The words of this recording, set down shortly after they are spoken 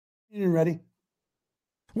You ready?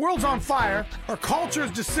 World's on fire. Our culture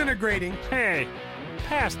is disintegrating. Hey,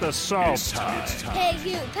 pass the salt. It's time. Hey,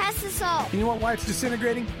 you, pass the salt. You know why it's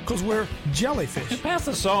disintegrating? Because we're jellyfish. Pass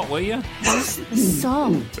the salt, will you? Pass the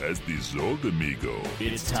salt. Pass the salt, amigo.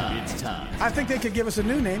 It's time. I think they could give us a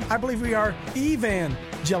new name. I believe we are Evan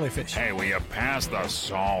jellyfish. Hey, will you pass the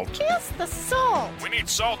salt? Pass the salt. We need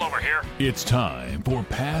salt over here. It's time for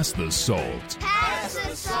Pass the Salt. Pass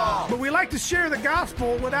the salt. But we like to share the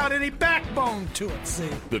gospel without any backbone to it, see?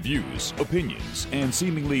 The views, opinions, and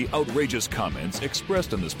seemingly outrageous comments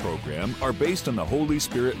expressed on this program are based on the Holy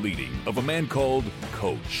Spirit leading of a man called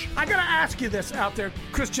Coach. I gotta ask you this out there,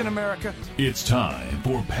 Christian America. It's time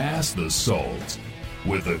for Pass the Salt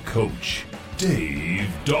with the Coach, Dave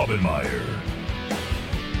Daubenmire.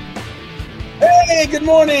 Hey, good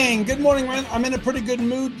morning. Good morning, man. I'm in a pretty good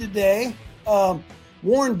mood today.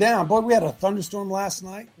 Worn down. Boy, we had a thunderstorm last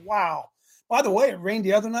night. Wow. By the way, it rained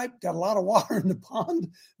the other night. Got a lot of water in the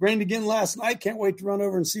pond. Rained again last night. Can't wait to run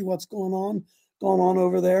over and see what's going on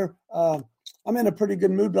over there. I'm in a pretty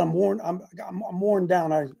good mood, but I'm worn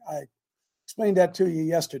down. I explained that to you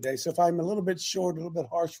yesterday. So if I'm a little bit short, a little bit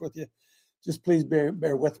harsh with you, just please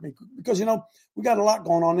bear with me. Because, you know, we got a lot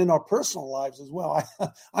going on in our personal lives as well.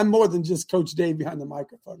 I'm more than just Coach Dave behind the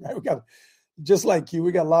microphone, right? We got, just like you,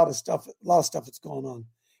 we got a lot of stuff that's going on.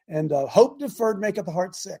 And hope deferred maketh the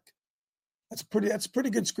heart sick. That's a pretty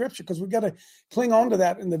good scripture, because we got to cling on to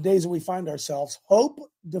that in the days that we find ourselves. Hope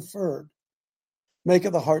deferred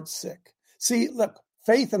maketh the heart sick. See, look,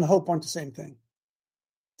 faith and hope aren't the same thing.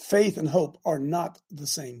 Faith and hope are not the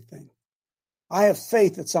same thing. I have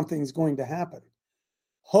faith that something is going to happen.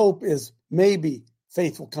 Hope is maybe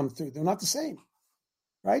faith will come through. They're not the same,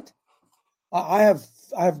 right? I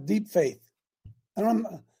have deep faith. I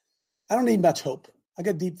don't need much hope. I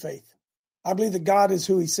got deep faith. I believe that God is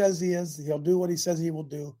who he says he is. He'll do what he says he will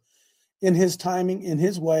do in his timing, in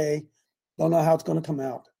his way. Don't know how it's going to come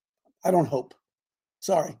out. I don't hope.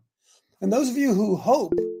 Sorry. And those of you who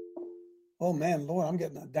hope, oh man, Lord, I'm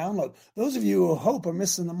getting a download. Those of you who hope are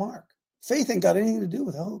missing the mark. Faith ain't got anything to do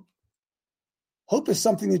with hope. Hope is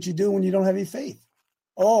something that you do when you don't have any faith.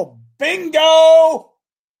 Oh, bingo!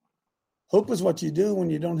 Hope is what you do when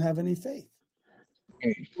you don't have any faith.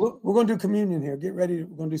 We're going to do communion here. Get ready.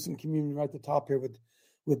 We're going to do some communion right at the top here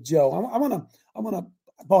with Joe. I want to,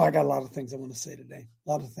 boy, I got a lot of things I want to say today. A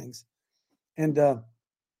lot of things. And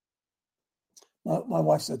my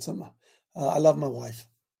wife said something. I love my wife.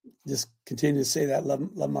 Just continue to say that.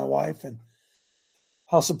 Love my wife, and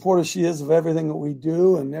how supportive she is of everything that we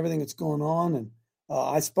do and everything that's going on. And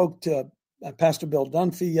I spoke to Pastor Bill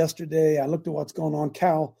Dunphy yesterday. I looked at what's going on.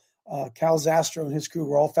 Cal Zastro and his crew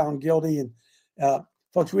were all found guilty. And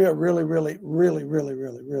folks, we are really, really, really, really,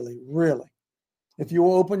 really, really, really, if you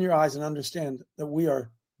will open your eyes and understand that we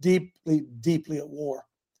are deeply, deeply at war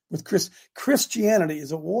with Christianity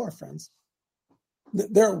is at war, friends.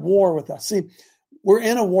 They're at war with us. See, we're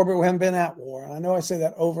in a war, but we haven't been at war. And I know I say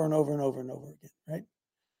that over and over and over and over again, right?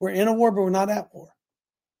 We're in a war, but we're not at war.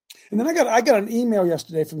 And then I got an email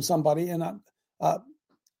yesterday from somebody, and I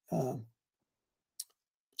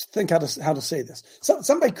think how to say this.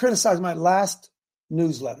 Somebody criticized my last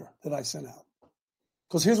newsletter that I sent out,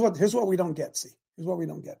 because here's what we don't get. See, here's what we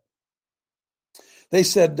don't get. They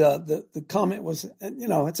said the comment was, you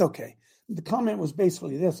know, it's okay. The comment was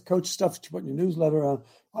basically this: Coach, stuff that you put in your newsletter,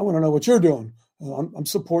 I want to know what you're doing. I'm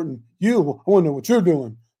supporting you. I want to know what you're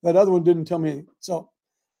doing. That other one didn't tell me. So,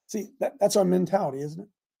 see, that's our mentality, isn't it?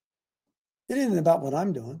 It isn't about what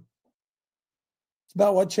I'm doing. It's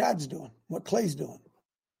about what Chad's doing, what Clay's doing,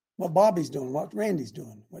 what Bobby's doing, what Randy's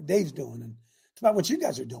doing, what Dave's doing. And it's about what you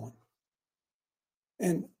guys are doing.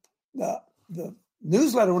 And the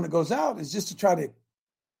newsletter, when it goes out, is just to try to,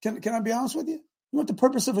 can I be honest with you? You know what the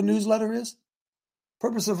purpose of a newsletter is?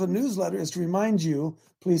 Purpose of a newsletter is to remind you,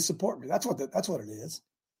 please support me. That's what it is.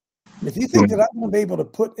 If you think that I'm going to be able to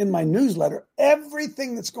put in my newsletter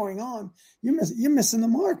everything that's going on, you're missing the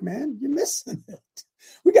mark, man. You're missing it.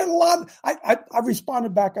 We got a lot. I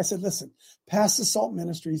responded back. I said, listen, Pass the Salt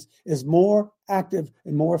Ministries is more active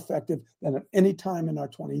and more effective than at any time in our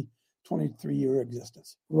 23-year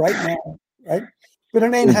existence right now, right? But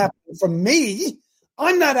it ain't happening for me.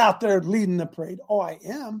 I'm not out there leading the parade. Oh, I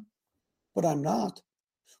am, but I'm not.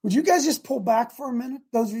 Would you guys just pull back for a minute?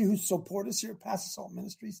 Those of you who support us here at Pass the Salt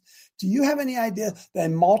Ministries, do you have any idea the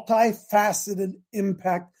multifaceted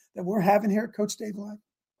impact that we're having here at Coach Dave Live?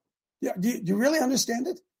 Yeah, do you really understand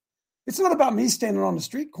it? It's not about me standing on the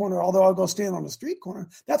street corner, although I'll go stand on the street corner.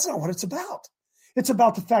 That's not what it's about. It's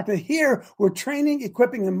about the fact that here we're training,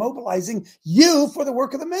 equipping, and mobilizing you for the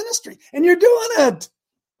work of the ministry. And you're doing it.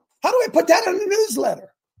 How do I put that in the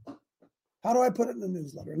newsletter? How do I put it in the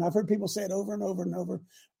newsletter? And I've heard people say it over and over and over.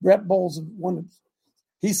 Brett Bowles,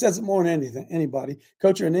 he says it more than anybody.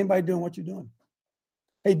 Coach, and anybody doing what you're doing?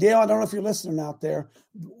 Hey, Dale, I don't know if you're listening out there.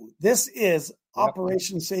 This is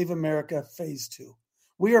Operation Save America Phase 2.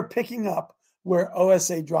 We are picking up where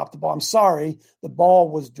OSA dropped the ball. I'm sorry, the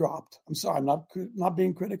ball was dropped. I'm sorry, I'm not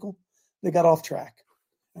being critical. They got off track.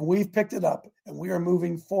 And we've picked it up, and we are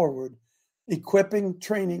moving forward, equipping,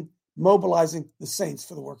 training, mobilizing the saints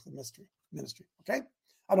for the work of the ministry. Okay?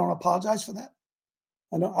 I don't apologize for that.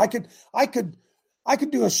 I know I could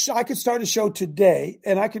start a show today,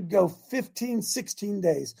 and I could go 15, 16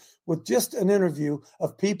 days with just an interview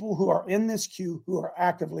of people who are in this queue who are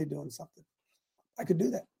actively doing something. I could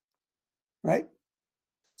do that. Right?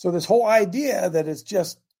 So this whole idea that it's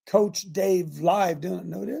just Coach Dave live doing it,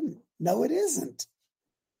 no, it isn't. No, it isn't.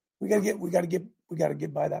 We got to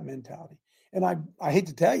get by that mentality. And I hate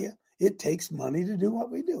to tell you, it takes money to do what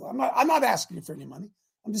we do. I'm not asking you for any money.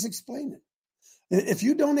 I'm just explaining it. If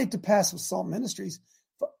you donate to Pass with Salt Ministries,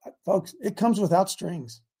 folks, it comes without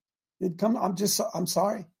strings. I'm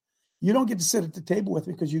sorry. You don't get to sit at the table with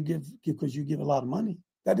me because you give a lot of money.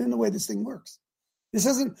 That isn't the way this thing works. This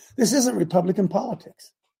isn't Republican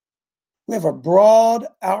politics. We have a broad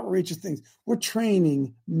outreach of things. We're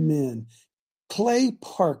training men. Clay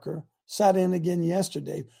Parker sat in again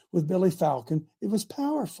yesterday with Billy Falcon. It was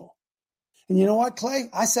powerful. And you know what, Clay?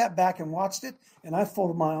 I sat back and watched it, and I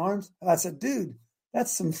folded my arms, and I said, dude,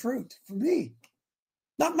 that's some fruit for me.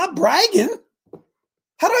 Not bragging.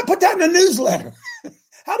 How do I put that in a newsletter?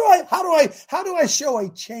 How do I show a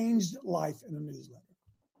changed life in a newsletter?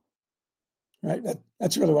 Right?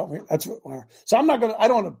 That's really what we are. So I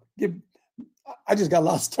don't want to give, I just got a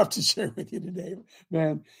lot of stuff to share with you today,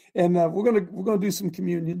 man. And we're gonna do some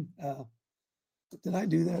communion. Did I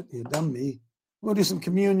do that? Yeah, dumb me. We're gonna do some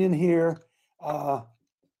communion here.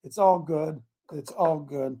 It's all good. It's all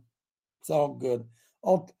good. It's all good.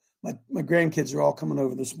 My grandkids are all coming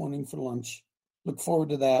over this morning for lunch. Look forward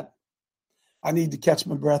to that. I need to catch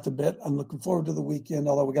my breath a bit. I'm looking forward to the weekend,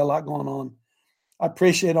 although we got a lot going on. I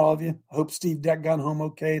appreciate all of you. I hope Steve Deck got home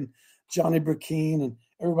okay, and Johnny Burkeen and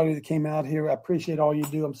everybody that came out here. I appreciate all you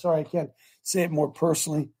do. I'm sorry I can't say it more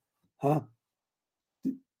personally.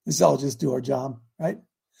 Let's all just do our job, right?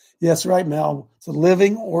 Yes, right, Mel. It's a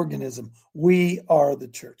living organism. We are the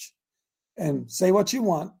church. And say what you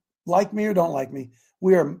want, like me or don't like me.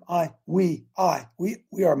 We are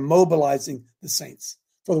mobilizing the saints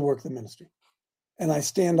for the work of the ministry. And I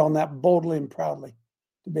stand on that boldly and proudly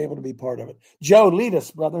to be able to be part of it. Joe, lead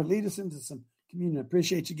us, brother. Lead us into some communion.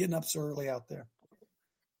 Appreciate you getting up so early out there.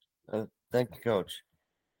 Thank you, Coach.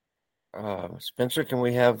 Spencer, can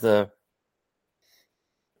we have the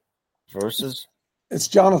verses? It's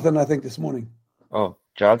Jonathan, I think, this morning. Oh,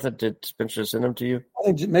 Jonathan, did Spencer send them to you? I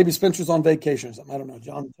think maybe Spencer's on vacation or something. I don't know.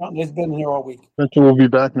 Jonathan has been here all week. Spencer will be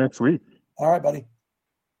back next week. All right, buddy.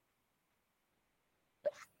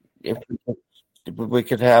 If we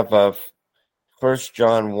could have 1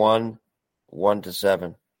 John 1,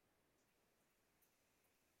 1-7.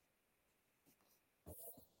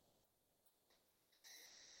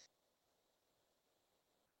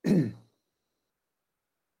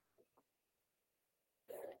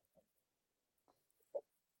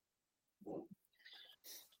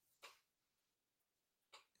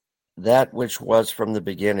 That which was from the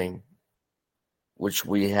beginning, which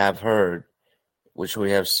we have heard, which we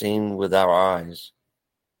have seen with our eyes,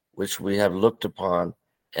 which we have looked upon,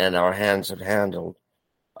 and our hands have handled,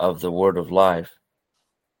 of the word of life.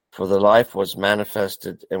 For the life was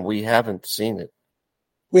manifested, and we haven't seen it.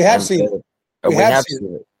 We have seen it. We have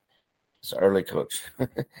seen it. It's early, Coach.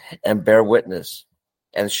 And bear witness,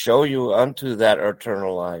 and show you unto that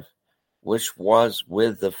eternal life, which was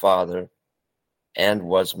with the Father, and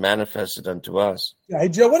was manifested unto us. Yeah, hey,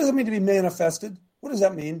 Joe, what does it mean to be manifested? What does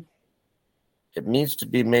that mean? It means to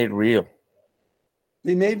be made real.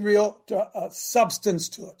 Be made real, substance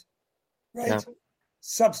to it, right? Yeah.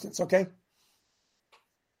 Substance, okay?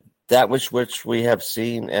 That which we have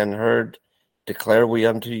seen and heard declare we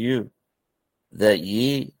unto you, that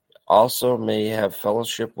ye also may have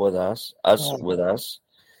fellowship with us,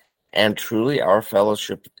 and truly our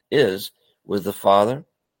fellowship is with the Father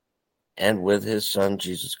and with his Son,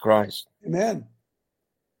 Jesus Christ. Amen.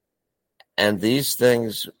 And these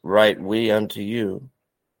things write we unto you,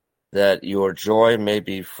 that your joy may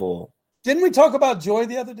be full. Didn't we talk about joy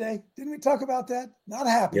the other day? Didn't we talk about that? Not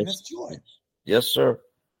happiness, joy. Yes, sir.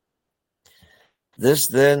 This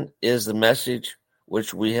then is the message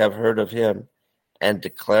which we have heard of him, and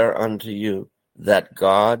declare unto you, that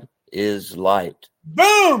God is light.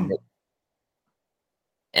 Boom!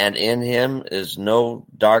 and in him is no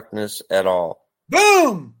darkness at all.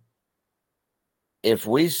 Boom! If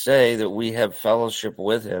we say that we have fellowship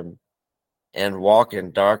with him and walk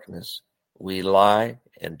in darkness, we lie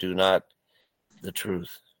and do not the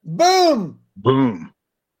truth. Boom! Boom.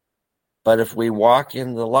 But if we walk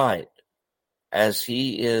in the light, as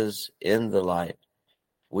he is in the light,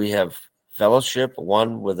 we have fellowship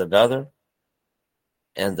one with another,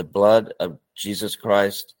 and the blood of Jesus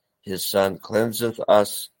Christ, his Son, cleanseth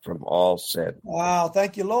us from all sin. Wow,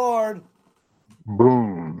 thank you, Lord.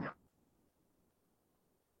 Boom.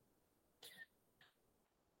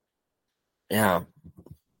 Yeah.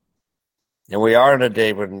 And we are in a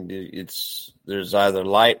day when there's either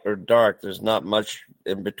light or dark. There's not much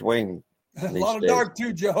in between. A lot of dark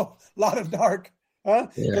too, Joe. A lot of dark. Huh?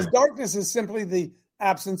 Because darkness is simply the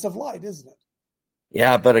absence of light, isn't it?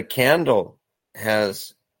 Yeah, but a candle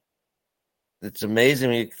it's amazing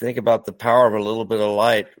when you think about the power of a little bit of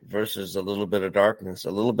light versus a little bit of darkness.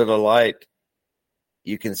 A little bit of light,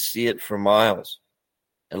 you can see it for miles.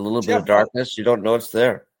 A little bit of darkness, you don't know it's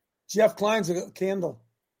there. Jeff Klein's a candle.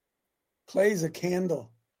 Clay's a candle.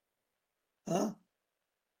 Huh?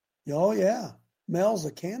 Oh, yeah. Mel's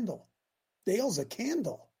a candle. Dale's a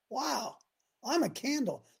candle. Wow. I'm a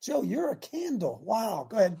candle. Joe, you're a candle. Wow.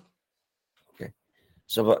 Go ahead. Okay.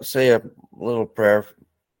 So say a little prayer.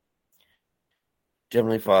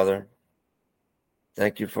 Heavenly Father,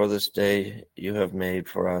 thank you for this day you have made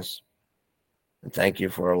for us. And thank you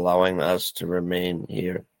for allowing us to remain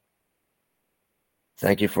here.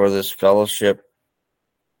 Thank you for this fellowship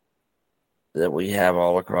that we have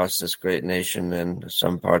all across this great nation and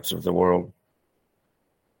some parts of the world.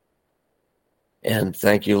 And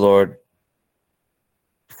thank you, Lord,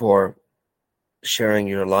 for sharing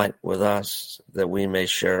your light with us that we may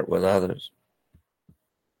share it with others.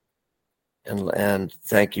 And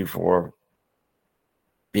thank you for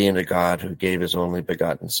being a God who gave his only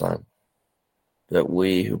begotten Son, that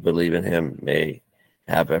we who believe in him may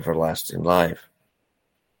have everlasting life.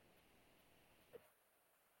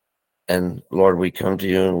 And Lord, we come to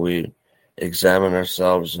you and we examine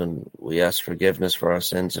ourselves and we ask forgiveness for our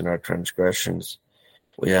sins and our transgressions.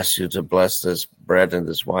 We ask you to bless this bread and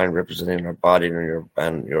this wine representing our body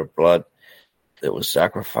and your blood that was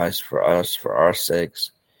sacrificed for us, for our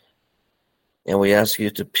sakes. And we ask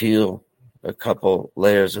you to peel a couple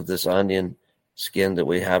layers of this onion skin that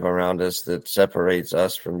we have around us that separates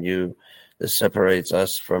us from you, that separates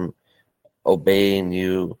us from obeying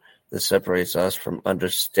you, that separates us from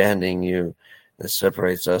understanding you, that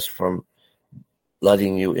separates us from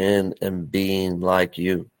letting you in and being like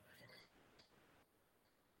you.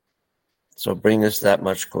 So bring us that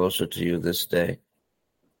much closer to you this day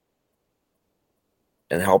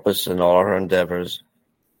and help us in all our endeavors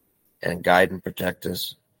and guide and protect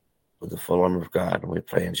us with the full armor of God. And we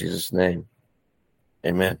pray in Jesus' name.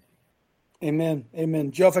 Amen. Amen.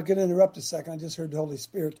 Amen. Joe, if I could interrupt a second, I just heard the Holy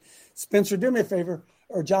Spirit. Spencer, do me a favor,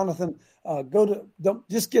 or Jonathan,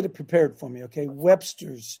 just get it prepared for me, okay?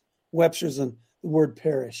 Webster's and the word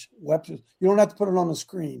parish. Webster's. You don't have to put it on the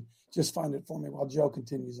screen. Just find it for me while Joe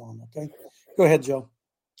continues on, okay? Go ahead, Joe.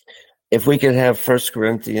 If we could have 1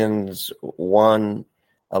 Corinthians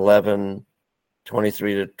 1:11,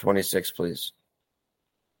 23 to 26, please.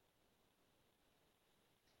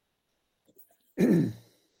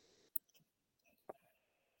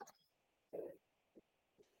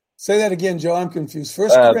 Say that again, Joe. I'm confused.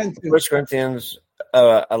 1 Corinthians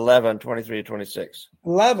 11, 23 to 26.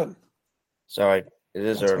 11. Sorry, it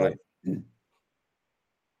is That's early. Right.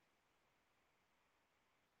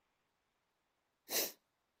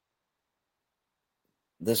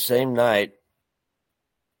 The same night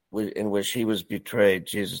in which he was betrayed,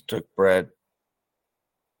 Jesus took bread.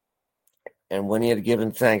 And when he had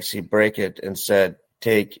given thanks, he brake it and said,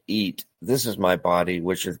 "Take, eat. This is my body,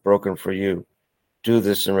 which is broken for you. Do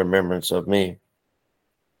this in remembrance of me."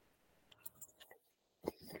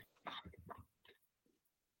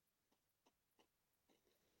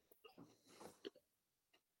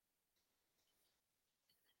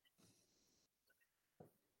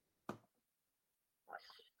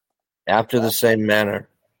 After the same manner,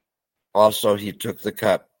 also he took the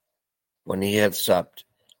cup when he had supped,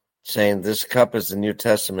 saying, "This cup is the New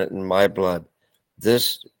Testament in my blood.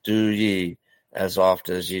 This do ye as oft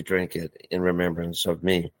as ye drink it in remembrance of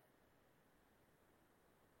me.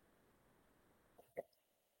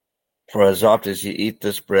 For as oft as ye eat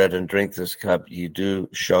this bread and drink this cup, ye do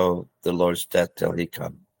show the Lord's death till he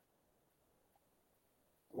come."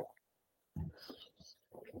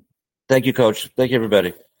 Thank you, Coach. Thank you,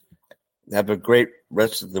 everybody. Have a great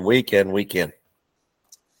rest of the weekend.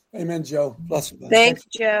 Amen, Joe. Bless you. Thanks,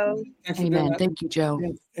 Joe. Thanks for doing Amen. that. Thank you, Joe.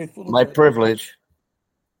 Being faithful to My God. privilege.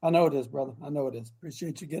 I know it is, brother. I know it is.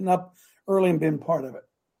 Appreciate you getting up early and being part of it.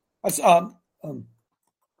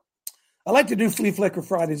 I like to do Flea Flicker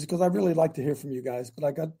Fridays because I really like to hear from you guys. But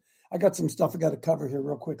I got some stuff I got to cover here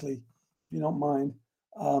real quickly, if you don't mind.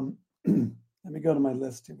 Let me go to my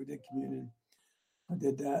list here. We did communion. I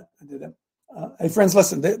did that. Hey, friends,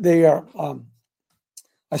 listen. They are.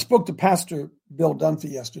 I spoke to Pastor Bill Dunphy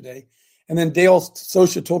yesterday, and then Dale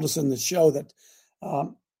Socha told us in the show that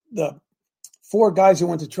the 4 guys who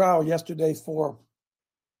went to trial yesterday for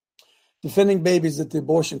defending babies at the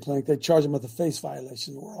abortion clinic, they charged them with a face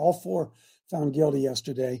violation. Were all 4 found guilty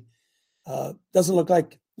yesterday. Doesn't look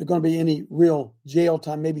like there's going to be any real jail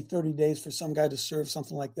time, maybe 30 days for some guy to serve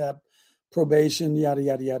something like that, probation, yada,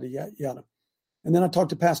 yada, yada, yada, yada. And then I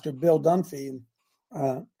talked to Pastor Bill Dunphy,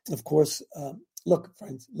 and of course, look,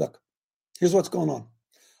 friends, look, here's what's going on.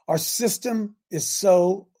 Our system is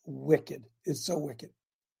so wicked. It's so wicked.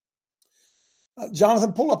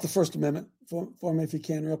 Jonathan, pull up the First Amendment for me if you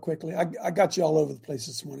can real quickly. I got you all over the place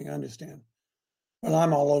this morning. I understand. But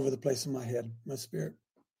I'm all over the place in my head, my spirit.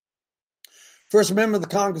 First Amendment of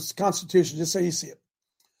the Constitution, just so you see it. It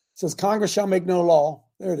says, Congress shall make no law.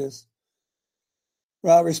 There it is.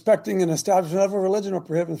 Respecting an establishment of a religion or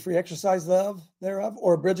prohibiting free exercise thereof,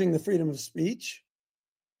 or abridging the freedom of speech.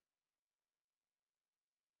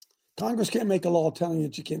 Congress can't make a law telling you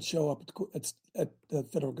that you can't show up at the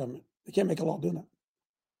federal government. They can't make a law doing that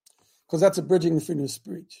because that's abridging the freedom of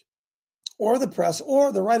speech, or the press,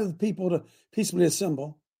 or the right of the people to peaceably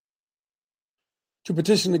assemble to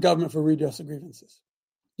petition the government for redress of grievances.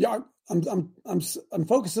 Yeah, I'm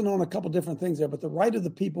focusing on a couple different things there, but the right of the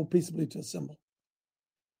people peaceably to assemble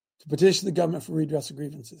to petition the government for redress of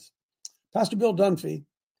grievances. Pastor Bill Dunphy,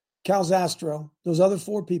 Cal Zastro, those other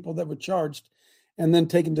 4 people that were charged and then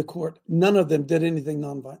taken to court, none of them did anything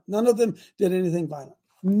nonviolent. None of them did anything violent.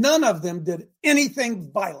 None of them did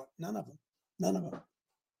anything violent. None of them.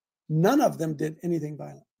 None of them did anything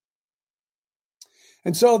violent.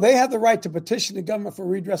 And so they have the right to petition the government for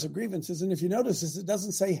redress of grievances. And if you notice this, it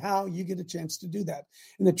doesn't say how you get a chance to do that.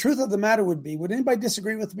 And the truth of the matter would be, would anybody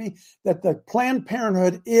disagree with me that the Planned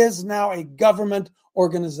Parenthood is now a government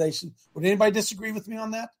organization? Would anybody disagree with me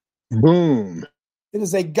on that? Boom. It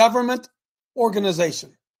is a government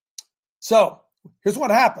organization. So here's what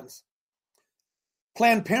happens.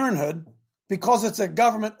 Planned Parenthood, because it's a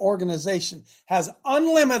government organization, has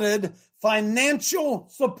unlimited financial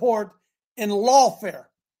support in lawfare.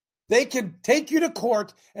 They can take you to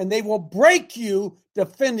court and they will break you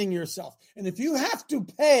defending yourself. And if you have to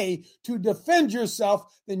pay to defend yourself,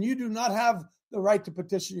 then you do not have the right to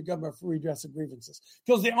petition your government for redress of grievances.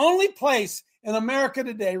 Because the only place in America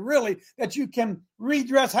today, really, that you can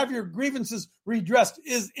have your grievances redressed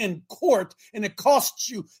is in court. And it costs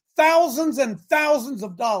you thousands and thousands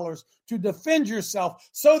of dollars to defend yourself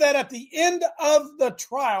so that at the end of the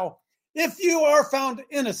trial, if you are found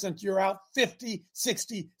innocent, you're out $50,000,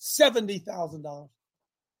 $60,000, $70,000.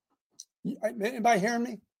 Anybody hearing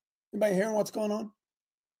me? Anybody hearing what's going on?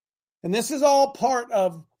 And this is all part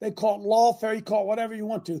of, they call it lawfare, you call it whatever you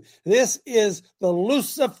want to. This is the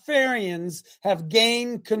Luciferians have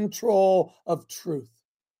gained control of truth.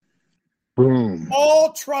 Boom.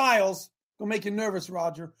 All trials, don't make you nervous,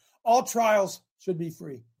 Roger. All trials should be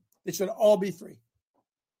free. They should all be free.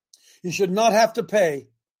 You should not have to pay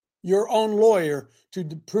your own lawyer to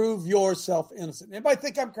prove yourself innocent. Anybody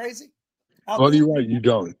think I'm crazy? Oh, you're right. You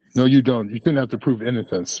don't. No, you don't. You shouldn't have to prove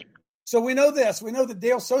innocence. So we know this. We know that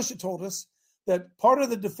Dale Socha told us that part of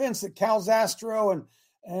the defense that Cal Zastro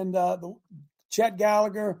and the Chet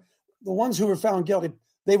Gallagher, the ones who were found guilty,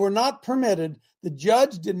 they were not permitted. The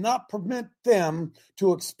judge did not permit them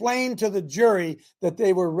to explain to the jury that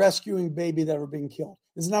they were rescuing baby that were being killed.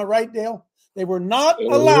 Isn't that right, Dale? They were not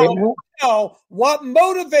allowed to tell what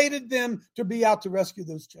motivated them to be out to rescue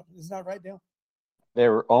those children. Isn't that right, Dale? They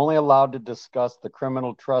were only allowed to discuss the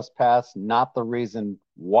criminal trespass, not the reason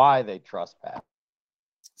why they trespassed.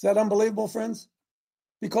 Is that unbelievable, friends?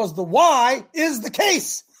 Because the why is the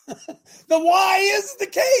case. The why is the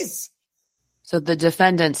case. So the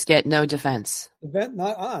defendants get no defense.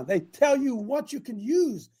 They tell you what you can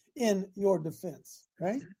use in your defense,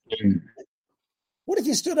 right? What if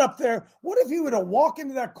you stood up there? What if you were to walk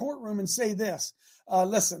into that courtroom and say this?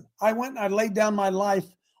 Listen, I went and I laid down my life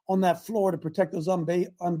on that floor to protect those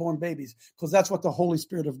unborn babies because that's what the Holy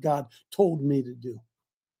Spirit of God told me to do.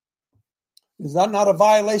 Is that not a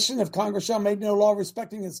violation if Congress shall make no law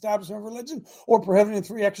respecting the establishment of religion or prohibiting the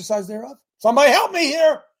free exercise thereof? Somebody help me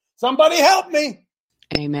here. Somebody help me.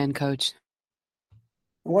 Amen, Coach.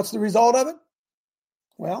 And what's the result of it?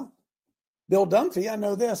 Well, Bill Dunphy, I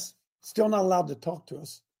know this, still not allowed to talk to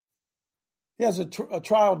us. He has a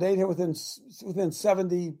trial date here within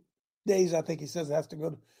 70 days. I think he says it has to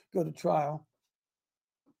go to trial.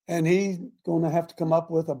 And he's going to have to come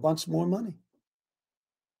up with a bunch more money.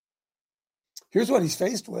 Here's what he's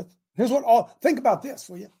faced with. Think about this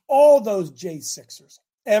for you. All those J6ers,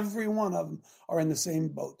 every one of them are in the same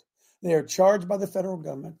boat. They are charged by the federal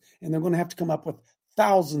government, and they're going to have to come up with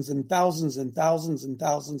thousands and thousands and thousands and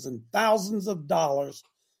thousands and thousands of dollars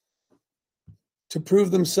to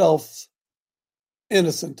prove themselves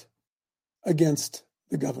innocent against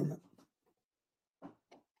the government.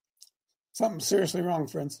 Something seriously wrong,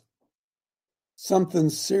 friends. Something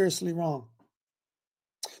seriously wrong.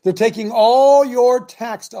 They're taking all your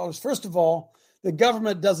tax dollars. First of all, the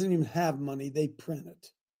government doesn't even have money. They print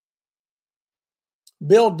it.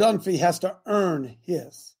 Bill Dunphy has to earn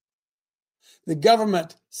his. The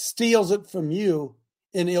government steals it from you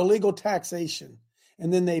in illegal taxation,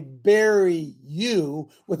 and then they bury you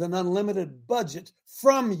with an unlimited budget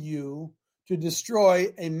from you to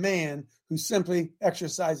destroy a man who's simply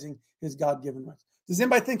exercising his God-given rights. Does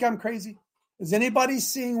anybody think I'm crazy? Is anybody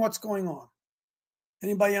seeing what's going on?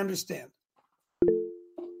 Anybody understand?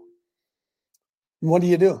 And what do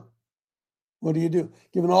you do? What do you do?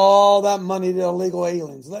 Giving all that money to illegal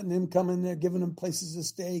aliens, letting them come in there, giving them places to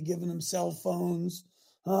stay, giving them cell phones.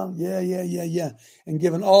 Yeah. And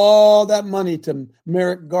giving all that money to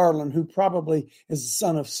Merrick Garland, who probably is the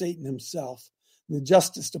son of Satan himself, the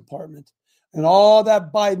Justice Department, and all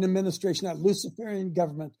that Biden administration, that Luciferian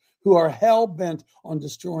government, who are hell-bent on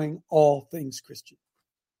destroying all things Christian.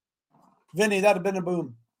 Vinny, that would have been a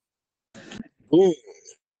boom. Boom.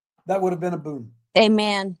 That would have been a boom.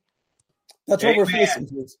 Amen. That's what we're facing,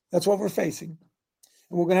 kids. That's what we're facing.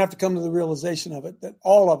 And we're going to have to come to the realization of it, that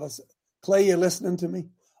all of us, Clay, you're listening to me?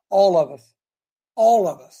 All of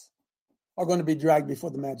us are going to be dragged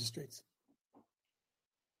before the magistrates.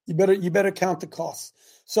 You better count the costs.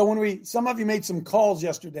 So some of you made some calls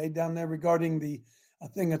yesterday down there regarding the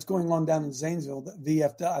thing that's going on down in Zanesville, the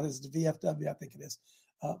VFW, this is the VFW, I think it is.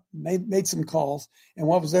 Made some calls, and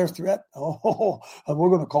what was their threat? We're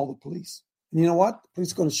going to call the police. And you know what? The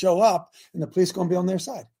police are going to show up, and the police are going to be on their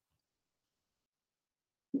side.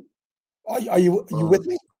 Are you with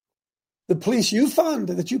me? The police you fund,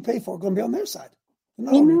 that you pay for, are going to be on their side.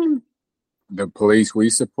 The police we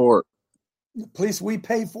support. The police we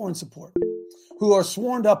pay for and support, who are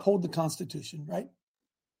sworn to uphold the Constitution, right?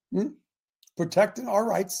 Protecting our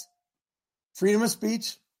rights, freedom of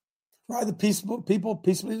speech, right? The people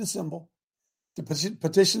peacefully to assemble, to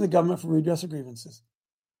petition the government for redress of grievances.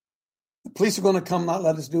 The police are going to come not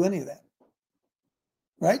let us do any of that.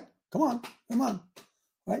 Right? Come on.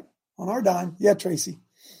 Right? On our dime. Yeah, Tracy.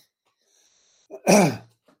 I'm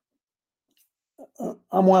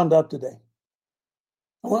wound up today.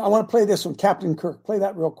 I want to play this from Captain Kirk. Play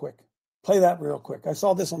that real quick. I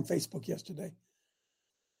saw this on Facebook yesterday.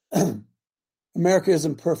 America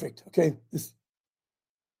isn't perfect. Okay. This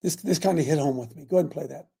kind of hit home with me. Go ahead and play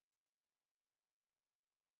that.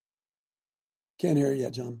 Can't hear you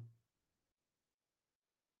yet, John.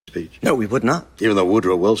 Speech. No, we would not. Even though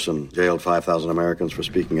Woodrow Wilson jailed 5,000 Americans for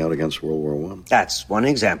speaking out against World War I. That's one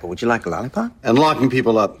example. Would you like a lollipop? And locking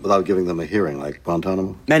people up without giving them a hearing, like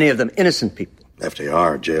Guantanamo. Many of them innocent people.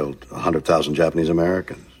 FDR jailed 100,000 Japanese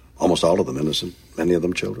Americans. Almost all of them innocent, many of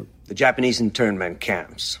them children. The Japanese internment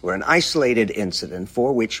camps were an isolated incident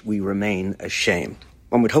for which we remain ashamed.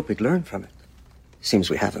 One would hope we'd learn from it. Seems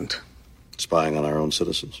we haven't. Spying on our own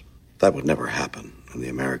citizens? That would never happen in the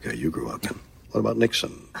America you grew up in. What about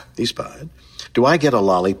Nixon? He spied. Do I get a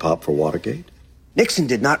lollipop for Watergate? Nixon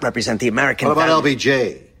did not represent the American What about family.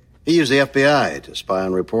 LBJ? He used the FBI to spy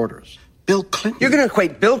on reporters. Bill Clinton. You're going to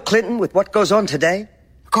equate Bill Clinton with what goes on today?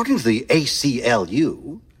 According to the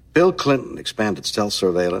ACLU, Bill Clinton expanded stealth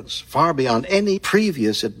surveillance far beyond any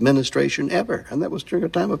previous administration ever, and that was during a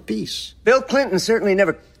time of peace. Bill Clinton certainly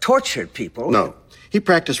never tortured people. No. He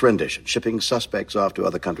practiced rendition, shipping suspects off to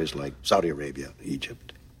other countries like Saudi Arabia,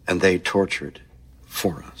 Egypt. And they tortured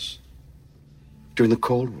for us. During the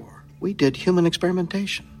Cold War, we did human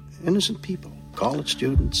experimentation. Innocent people, college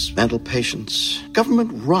students, mental patients,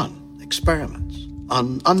 government-run experiments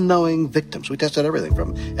on unknowing victims. We tested everything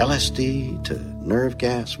from LSD to nerve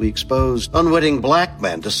gas. We exposed unwitting black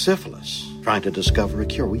men to syphilis, trying to discover a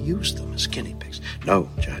cure. We used them as guinea pigs. No,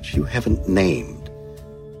 Judge, you haven't named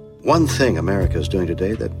one thing America is doing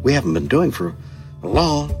today that we haven't been doing for a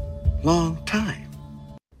long, long time.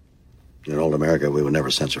 In old America, we would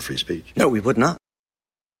never censor free speech. No, we would not.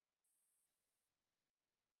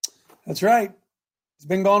 That's right. It's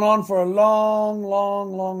been going on for a long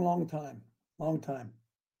time. Long time.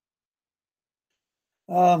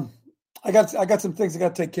 I got some things I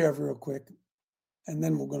got to take care of real quick, and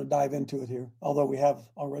then we're going to dive into it here, although we have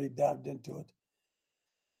already dived into it.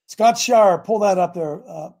 Scott Shire, pull that up there.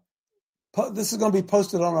 This is going to be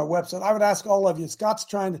posted on our website. I would ask all of you. Scott's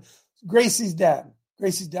trying to Gracie's dad.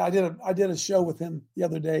 I did a show with him the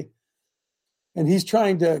other day, and he's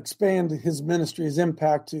trying to expand his ministry, his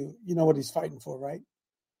impact to, you know what he's fighting for, right?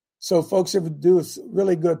 So, folks, if you do is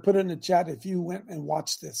really good, put it in the chat if you went and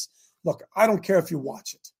watched this. Look, I don't care if you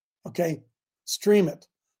watch it, okay? Stream it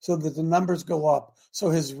so that the numbers go up, so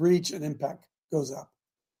his reach and impact goes up.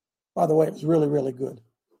 By the way, it was really, really good.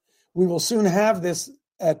 We will soon have this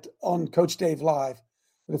on Coach Dave Live,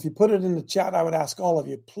 but if you put it in the chat, I would ask all of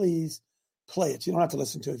you, please play it. You don't have to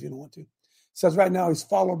listen to it if you don't want to. It says right now he's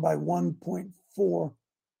followed by 1.4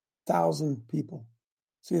 thousand people.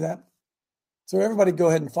 See that? So everybody go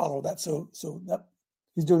ahead and follow that. So that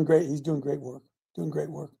he's doing great. He's doing great work.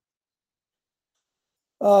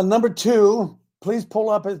 Number 2, please pull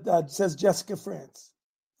up. It says Jessica France.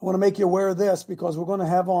 I want to make you aware of this because we're going to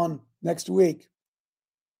have on next week.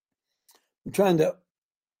 I'm trying to,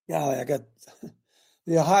 I got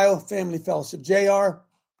the Ohio Family Fellowship. JR,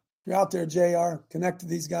 if you're out there, JR, connect to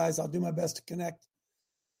these guys. I'll do my best to connect.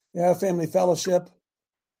 The Ohio Family Fellowship.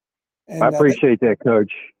 And, I appreciate that,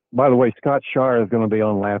 Coach. By the way, Scott Shire is going to be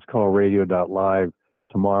on lastcallradio.live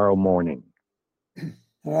tomorrow morning.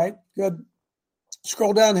 All right, good.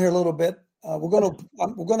 Scroll down here a little bit. We're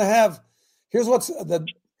going to have. Here's what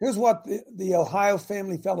the Ohio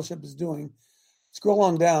Family Fellowship is doing. Scroll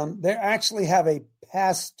on down. They actually have a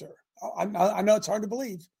pastor. I know it's hard to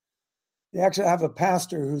believe. They actually have a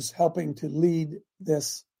pastor who's helping to lead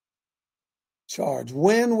this charge.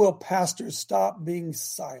 When will pastors stop being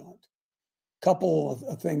silent? Couple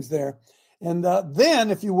of things there. And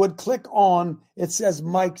then, if you would, click on, it says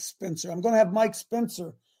Mike Spencer. I'm going to have Mike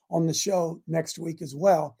Spencer on the show next week as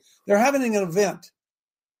well. They're having an event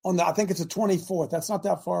I think it's the 24th. That's not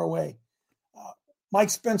that far away. Mike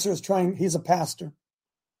Spencer he's a pastor,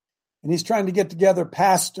 and he's trying to get together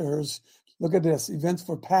pastors. Look at this, events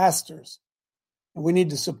for pastors. And we need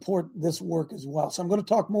to support this work as well. So I'm going to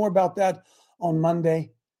talk more about that on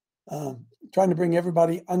Monday, trying to bring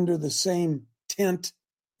everybody under the same tent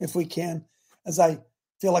if we can, as I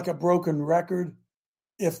feel like a broken record.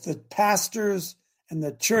 If the pastors and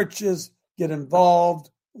the churches get involved,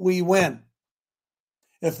 we win.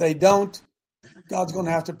 If they don't, God's going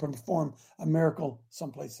to have to perform a miracle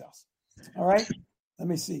someplace else. All right? Let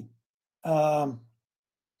me see. Captain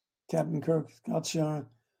Kirk, Scott Shire.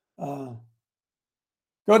 Go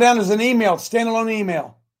down as an email, standalone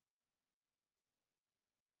email.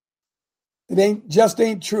 It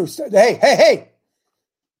ain't true. Hey.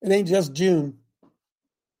 It ain't just June.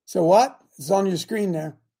 So what? It's on your screen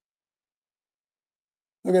there.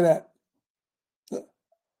 Look at that.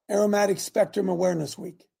 Aromatic Spectrum Awareness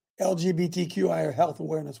Week. LGBTQI Health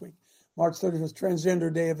Awareness Week. March 31st,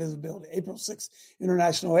 Transgender Day of Visibility. April 6th,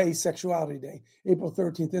 International Asexuality Day. April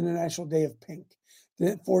 13th, International Day of Pink.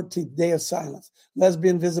 The 14th, Day of Silence.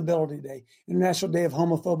 Lesbian Visibility Day. International Day of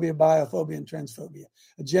Homophobia, Biophobia, and Transphobia.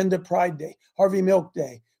 Agenda Pride Day. Harvey Milk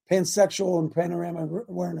Day. Pansexual and Panorama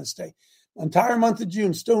Awareness Day. Entire month of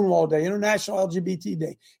June, Stonewall Day. International LGBT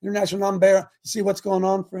Day. International Non-Binary. See what's going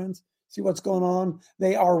on, friends? See what's going on?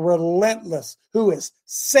 They are relentless. Who is?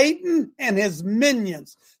 Satan and his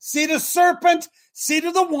minions. Seed of serpent, seed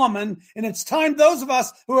of the woman. And it's time those of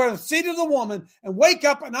us who are the seed of the woman and wake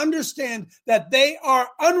up and understand that they are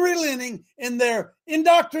unrelenting in their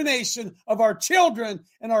indoctrination of our children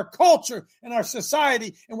and our culture and our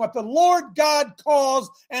society and what the Lord God calls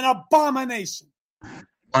an abomination.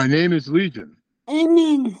 My name is Legion.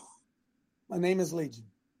 Amen. My name is Legion.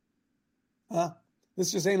 Huh?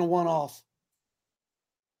 This just ain't a one-off.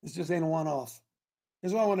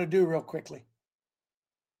 Here's what I want to do real quickly.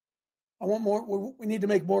 I want more. We need to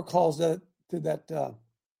make more calls to that.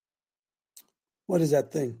 What is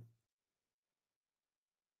that thing?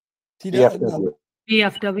 VFW. Yeah,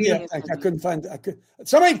 I couldn't find.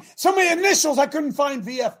 So many initials. I couldn't find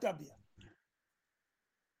VFW. Do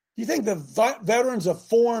you think the veterans of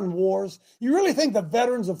foreign wars? You really think the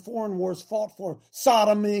veterans of foreign wars fought for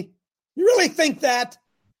sodomy? You really think that?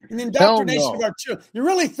 In the indoctrination of our children. You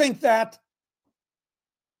really think that?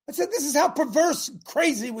 I said, this is how perverse,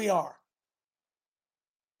 crazy we are.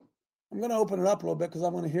 I'm going to open it up a little bit because I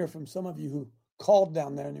want to hear from some of you who called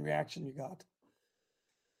down there and the reaction you got.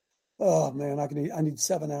 Oh, man, I need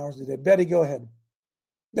 7 hours today. Betty, go ahead.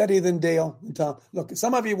 Betty, then Dale, and Tom. Look,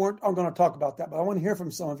 some of you aren't going to talk about that, but I want to hear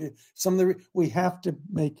from some of you. We have to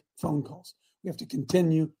make phone calls. We have to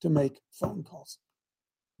continue to make phone calls.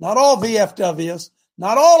 Not all VFWs,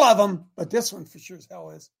 Not all of them, but this one for sure as hell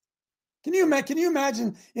is. Can you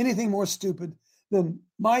imagine anything more stupid than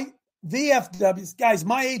my VFWs, guys,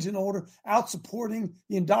 my age and older, out supporting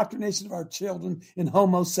the indoctrination of our children in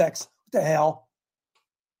homosex? What the hell?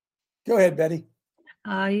 Go ahead, Betty.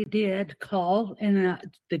 I did call, and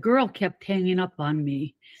the girl kept hanging up on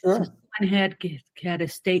me. Sure. So someone had a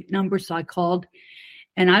state number, so I called,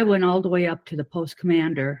 and I went all the way up to the post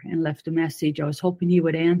commander and left a message. I was hoping he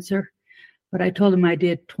would answer, but I told him I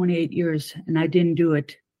did 28 years, and I didn't do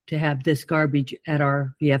it to have this garbage at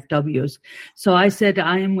our VFWs. So I said,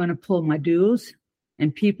 I am going to pull my dues,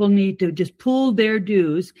 and people need to just pull their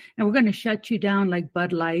dues, and we're going to shut you down like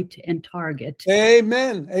Bud Light and Target.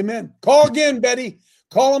 Amen. Amen. Call again, Betty.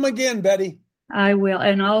 Call them again, Betty. I will.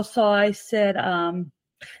 And also I said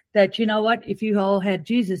that, you know what, if you all had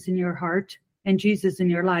Jesus in your heart and Jesus in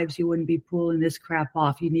your lives, you wouldn't be pulling this crap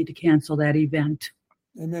off. You need to cancel that event.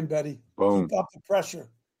 Amen, Betty. Boom. Keep up the pressure.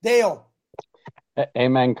 Dale.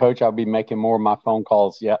 Amen, Coach. I'll be making more of my phone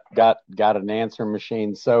calls. Yeah, got an answer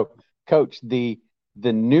machine. So, Coach, the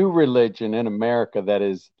new religion in America that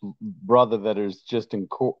is just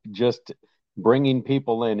bringing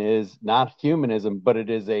people in is not humanism, but it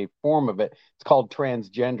is a form of it. It's called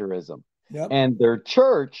transgenderism. Yep. And their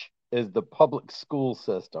church is the public school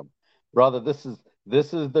system. Brother, this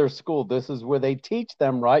is their school. This is where they teach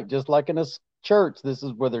them, right? Just like in a church, this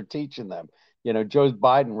is where they're teaching them. You know, Joe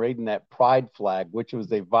Biden raising that pride flag, which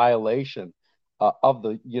was a violation of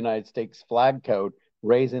the United States flag code,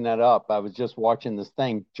 raising that up. I was just watching this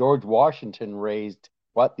thing. George Washington raised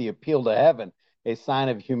the appeal to heaven, a sign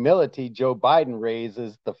of humility. Joe Biden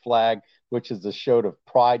raises the flag, which is a show of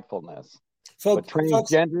pridefulness. But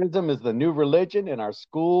transgenderism is the new religion, and our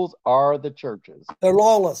schools are the churches. They're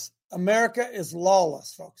lawless. America is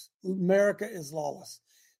lawless, folks. America is lawless.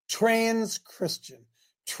 Trans-Christian.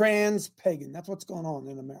 Trans-pagan. That's what's going on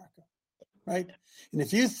in America, right? And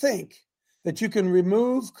if you think that you can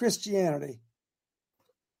remove Christianity,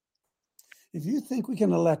 if you think we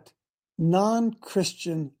can elect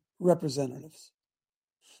non-Christian representatives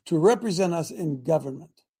to represent us in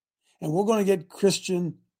government, and we're going to get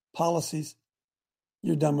Christian policies,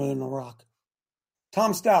 you're dumber than a rock.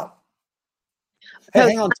 Tom Stout. Hey,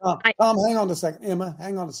 hang on, Tom. Tom, hang on a second. Emma,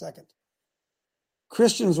 hang on a second.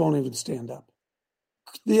 Christians won't even stand up.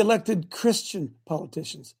 The elected Christian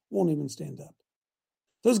politicians won't even stand up.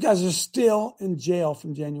 Those guys are still in jail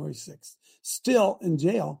from January 6th. Still in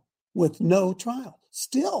jail with no trial.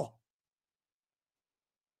 Still.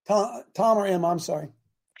 Tom or Emma, I'm sorry.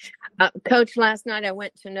 Coach, last night I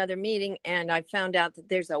went to another meeting and I found out that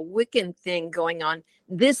there's a Wiccan thing going on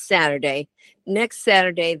this Saturday. Next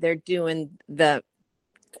Saturday, they're doing the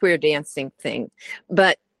queer dancing thing.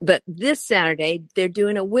 But this Saturday, they're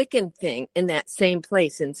doing a Wiccan thing in that same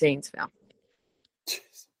place in Zanesville.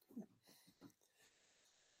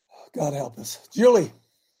 God help us. Julie.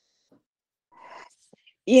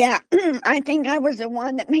 Yeah, I think I was the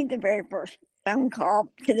one that made the very first phone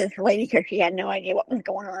call to this lady because she had no idea what was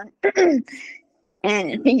going on.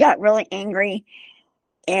 And she got really angry.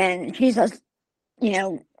 And she's just,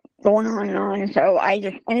 going on and on. So I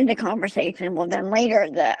just ended the conversation. Well, then later,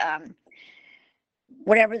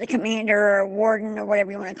 whatever the commander or warden or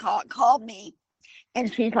whatever you want to call it, called me.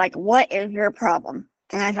 And she's like, what is your problem?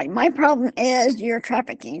 And I was like, my problem is you're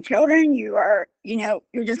trafficking children. You are,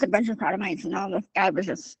 you're just a bunch of sodomites. And all this guy was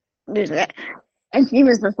just losing it. And she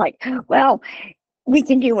was just like, well, we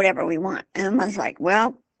can do whatever we want. And I was like,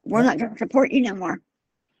 well, we're not going to support you no more.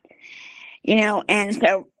 And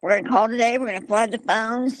so we're going to call today. We're going to flood the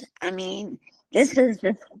phones. I mean, this is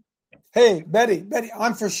just. Hey, Betty,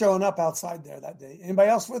 I'm for showing up outside there that day. Anybody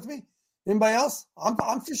else with me? Anybody else? I'm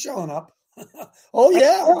for showing up. Oh,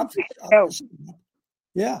 yeah. I'm for showing up.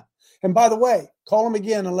 Yeah. And by the way, call them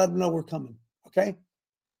again and let them know we're coming. Okay?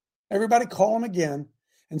 Everybody call them again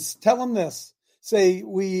and tell them this. Say,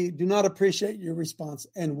 we do not appreciate your response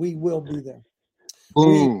and we will be there.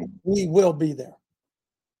 Boom. We will be there.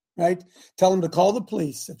 Right? Tell them to call the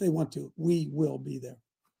police if they want to. We will be there.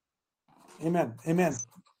 Amen. Amen.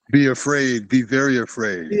 Be afraid. Be very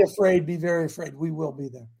afraid. Be afraid. Be very afraid. We will be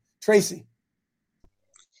there. Tracy.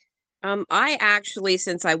 I actually,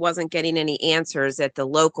 since I wasn't getting any answers at the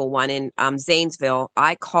local one in Zanesville,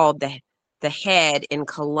 I called the head in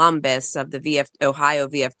Columbus of the Ohio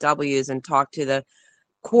VFWs and talked to the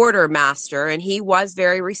quartermaster, and he was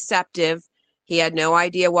very receptive. He had no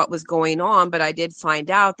idea what was going on, but I did find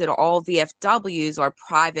out that all VFWs are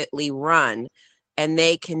privately run and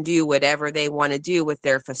they can do whatever they want to do with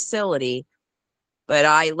their facility. But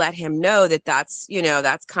I let him know that that's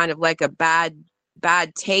kind of like a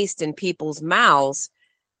bad taste in people's mouths.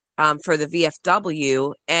 for the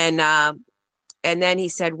VFW. And then he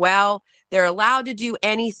said, well, they're allowed to do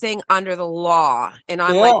anything under the law. And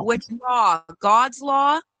I'm like, which law? God's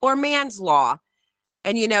law or man's law?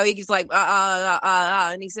 And, he's like,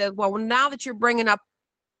 and he said, well, now that you're bringing up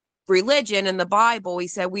religion and the Bible, he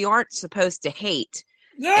said, we aren't supposed to hate.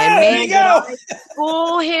 Yeah, and there you go.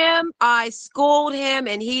 I schooled him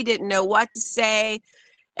and he didn't know what to say.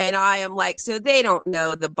 And I am like, so they don't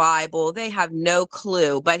know the Bible. They have no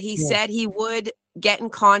clue. But he said he would get in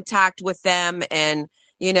contact with them and,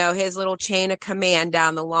 his little chain of command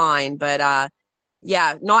down the line. But,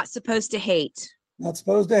 not supposed to hate. Not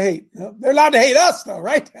supposed to hate. No, they're allowed to hate us, though,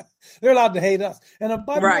 right? They're allowed to hate us. And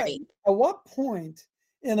by the way, at what point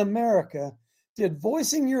in America did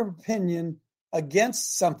voicing your opinion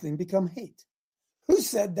against something become hate? Who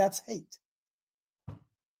said that's hate?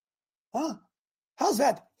 Huh? How's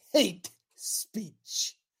that hate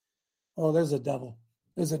speech? Oh, there's a devil.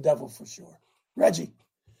 There's a devil for sure. Reggie.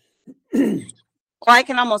 Well, I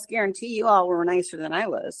can almost guarantee you all were nicer than I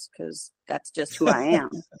was because that's just who I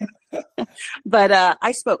am. But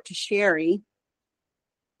I spoke to Sherry,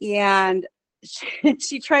 and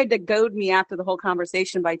she tried to goad me after the whole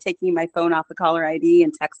conversation by taking my phone off the caller ID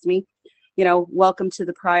and text me, welcome to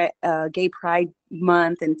the Gay Pride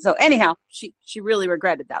Month. And so anyhow, she really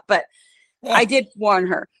regretted that. But I did warn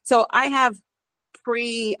her. So I have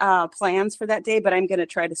plans for that day, but I'm going to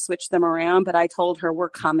try to switch them around. But I told her, we're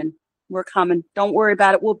coming. We're coming. Don't worry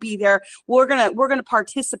about it. We'll be there. We're gonna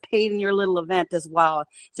participate in your little event as well.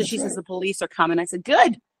 So she says the police are coming. I said,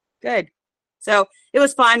 good. So it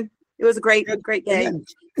was fun. It was a great day.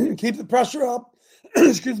 Again, keep the pressure up.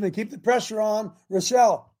 Excuse me. Keep the pressure on,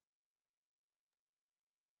 Rochelle.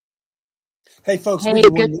 Hey, folks,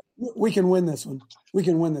 we can win this one. We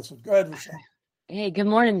can win this one. Go ahead, Rochelle. Hey, good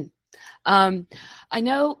morning. I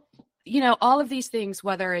know, all of these things,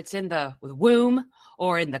 whether it's in the womb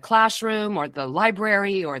or in the classroom or the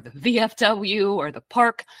library or the VFW or the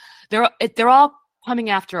park, they're all coming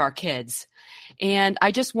after our kids. And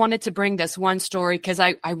I just wanted to bring this one story because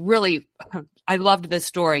I loved this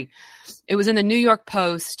story. It was in the New York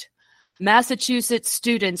Post. Massachusetts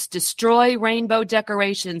students destroy rainbow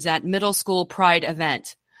decorations at middle school pride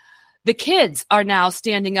event. The kids are now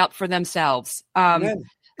standing up for themselves.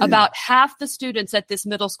 About half the students at this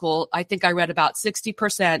middle school, I think I read about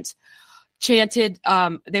 60%, chanted,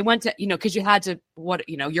 they went to, because you had to,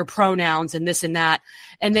 your pronouns and this and that.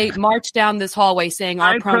 And they marched down this hallway saying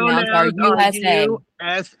our pronouns are USA.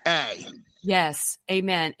 USA. Yes.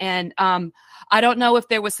 Amen. And I don't know if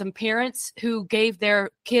there was some parents who gave their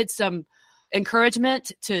kids some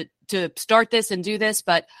encouragement to start this and do this,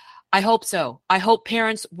 but I hope so. I hope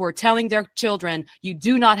parents were telling their children, you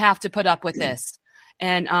do not have to put up with this.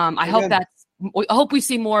 And I hope we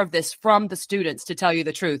see more of this from the students, to tell you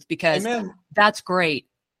the truth, because that's great.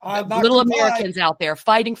 Little Americans out there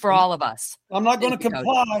fighting for all of us. I'm not going to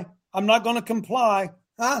comply. I'm not going to comply.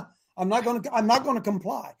 Huh? I'm not going to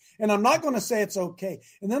comply. And I'm not going to say it's okay.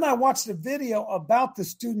 And then I watched a video about the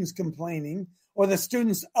students complaining or the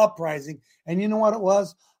students uprising. And you know what it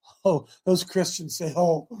was? Oh, those Christians say,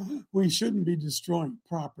 we shouldn't be destroying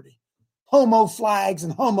property. Homo flags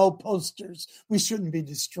and homo posters. We shouldn't be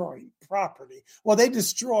destroying property. Well, they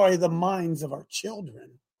destroy the minds of our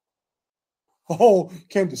children.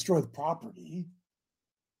 Can't destroy the property.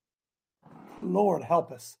 Lord,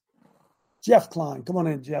 help us. Jeff Klein. Come on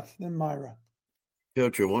in, Jeff. Then Myra.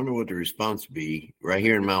 Coach, I wonder what the response would be right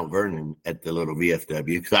here in Mount Vernon at the little VFW,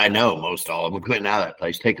 because I know most all of them going out of that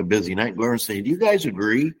place, take a busy night, go over and say, do you guys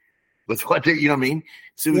agree with what they, what I mean?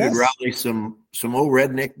 So we could rally some old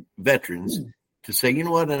redneck veterans to say, you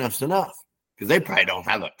know what, enough's enough. Because they probably don't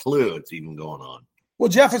have a clue it's even going on. Well,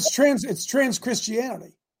 Jeff, it's trans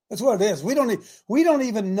Christianity. That's what it is. We don't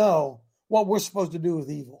even know what we're supposed to do with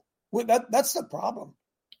evil. That's the problem.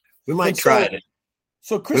 We might try it.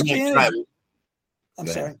 So Christianity. I'm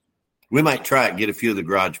sorry. We might try it, get a few of the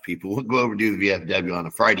garage people. We'll go over and do the VFW on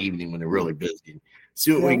a Friday evening when they're really busy.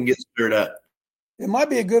 See what we can get stirred up. It might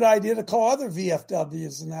be a good idea to call other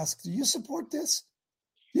VFWs and ask, do you support this?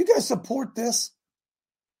 Do you guys support this?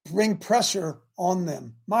 Bring pressure on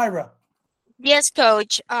them. Myra. Yes,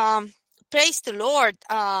 Coach. Praise the Lord.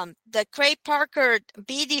 The Craig Parker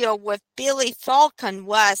video with Billy Falcon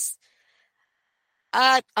was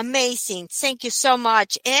amazing. Thank you so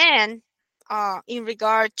much. And in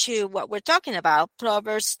regard to what we're talking about,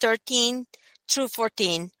 Proverbs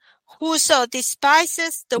 13-14, whoso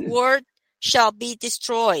despises the word shall be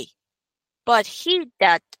destroyed, but he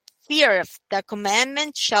that feareth the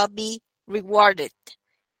commandment shall be rewarded.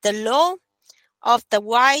 The law of the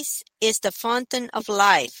wise is the fountain of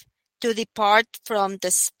life. to depart from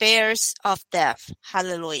the snares of death.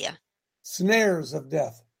 Hallelujah. Snares of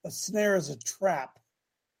death. A snare is a trap.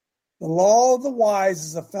 The law of the wise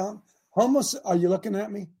is a fountain. Are you looking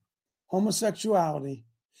at me? Homosexuality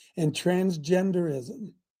and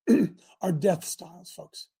transgenderism are death styles,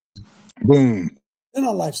 folks. Boom. They're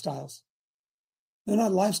not lifestyles. They're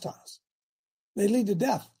not lifestyles. They lead to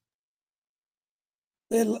death.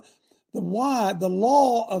 The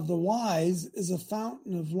law of the wise is a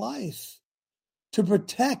fountain of life to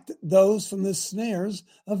protect those from the snares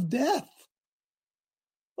of death.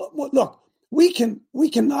 Look, we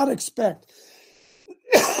cannot expect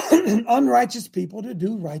unrighteous people to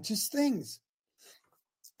do righteous things.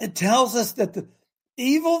 It tells us that the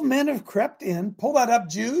evil men have crept in. Pull that up,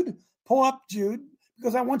 Jude. Pull up, Jude,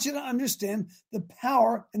 because I want you to understand the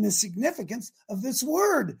power and the significance of this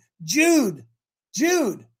word. Jude.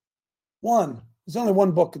 1. There's only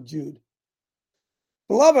one book of Jude.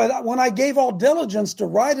 Beloved, when I gave all diligence to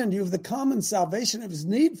write unto you of the common salvation, it was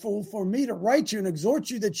needful for me to write you and exhort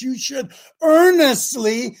you that you should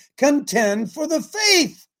earnestly contend for the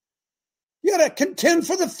faith. You got to contend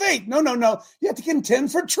for the faith. No. You have to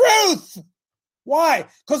contend for truth. Why?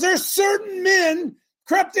 Because there's certain men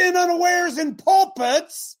crept in unawares in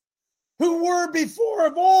pulpits who were before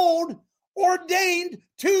of old ordained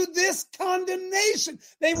to this condemnation.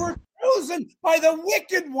 They were chosen by the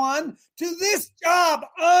wicked one to this job.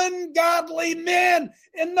 Ungodly men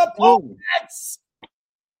in the pulpits,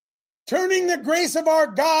 turning the grace of our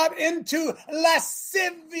God into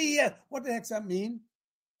lascivious. What the heck's that mean,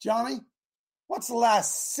 Johnny? What's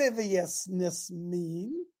lasciviousness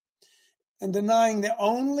mean? And denying the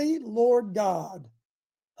only Lord God.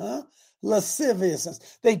 Lasciviousness.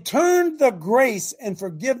 They turned the grace and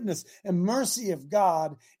forgiveness and mercy of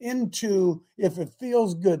God into, if it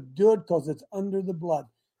feels good, do it because it's under the blood.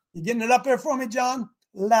 You getting it up there for me, John?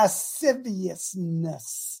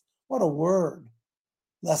 Lasciviousness. What a word.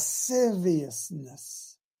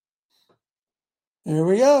 Lasciviousness. Here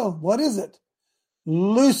we go. What is it?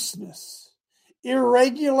 Looseness.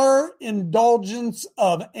 Irregular indulgence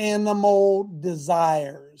of animal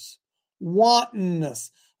desires.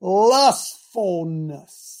 Wantonness.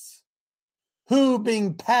 Lustfulness, who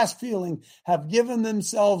being past feeling have given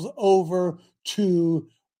themselves over to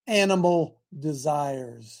animal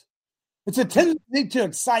desires. It's a tendency to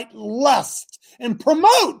excite lust and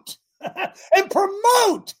promote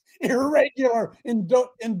irregular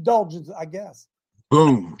indulgence, I guess.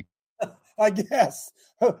 Boom. I guess.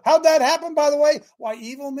 How'd that happen, by the way? Why,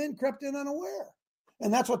 evil men crept in unaware.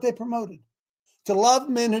 And that's what they promoted. To love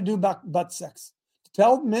men who do butt sex.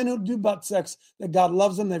 Tell men who do butt sex that God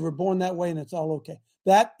loves them. They were born that way and it's all okay.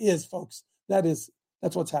 That is, folks, that's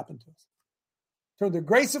what's happened to us. Turned the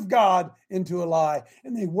grace of God into a lie,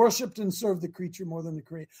 and they worshiped and served the creature more than the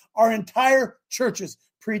creator. Our entire churches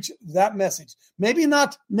preach that message. Maybe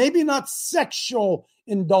not sexual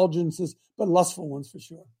indulgences, but lustful ones for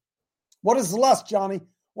sure. What is lust, Johnny?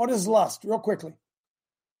 What is lust? Real quickly.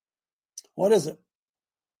 What is it?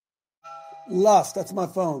 Lust, that's my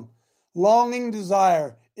phone. Longing,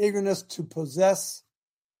 desire, eagerness to possess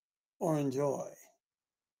or enjoy.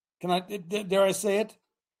 Dare I say it?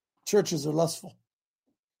 Churches are lustful.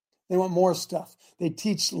 They want more stuff. They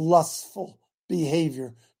teach lustful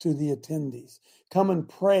behavior to the attendees. Come and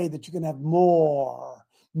pray that you can have more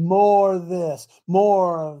of this,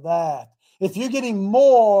 more of that. If you're getting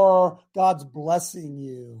more, God's blessing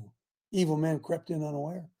you. Evil men crept in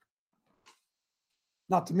unaware.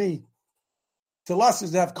 Not to me. To lust is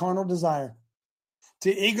to have carnal desire,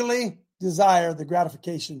 to eagerly desire the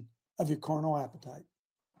gratification of your carnal appetite.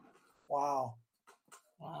 Wow.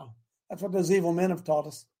 That's what those evil men have taught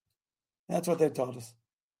us. That's what they've taught us.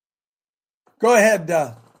 Go ahead,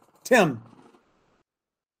 Tim.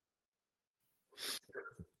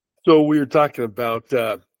 So we were talking about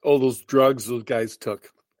all those drugs those guys took.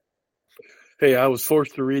 Hey, I was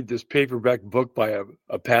forced to read this paperback book by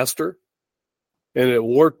a pastor. And it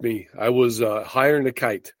warped me. I was higher than a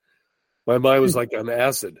kite. My mind was like on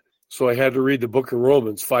acid. So I had to read the book of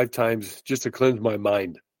Romans 5 times just to cleanse my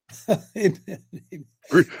mind.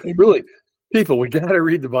 Really, people, we got to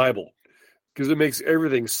read the Bible because it makes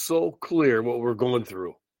everything so clear what we're going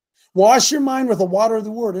through. Wash your mind with the water of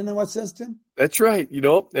the word. Isn't that what it says, Tim? That's right.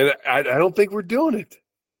 And I don't think we're doing it.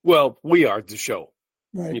 Well, we are the show.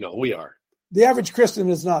 Right. We are. The average Christian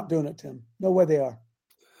is not doing it, Tim. No way they are.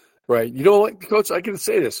 Right. You know what, Coach? I can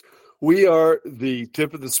say this. We are the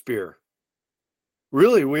tip of the spear.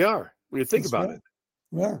 Really, we are. When you think about it.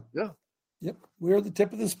 We are. Yeah. Yep. We are the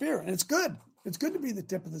tip of the spear. And it's good. It's good to be the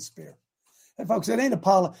tip of the spear. And folks, it ain't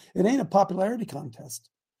a popularity contest.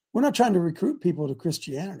 We're not trying to recruit people to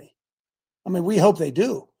Christianity. I mean, we hope they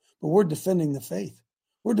do, but we're defending the faith.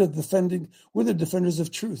 We're the defenders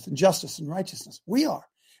of truth and justice and righteousness. We are.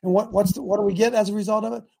 And what do we get as a result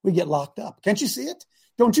of it? We get locked up. Can't you see it?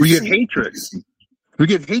 Don't you see it? We get hatred. We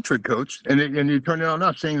get hatred, Coach, and you turn it on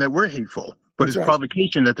us saying that we're hateful, but it's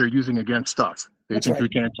provocation that they're using against us. They think we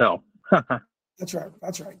can't tell. That's right.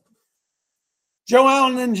 That's right. Joe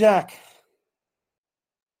Allen and Jack.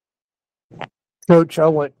 Coach, I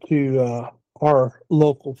went to our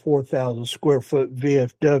local 4,000 square foot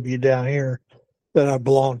VFW down here that I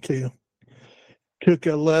belong to. Took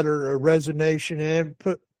a letter of resignation and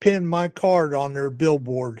pinned my card on their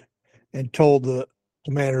billboard and told the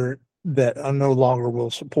commander that I no longer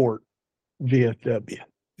will support VFW.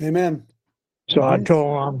 Amen. So I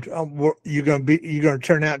told him, you're going to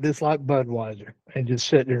turn out just like Budweiser, and just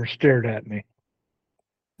sit there and stared at me.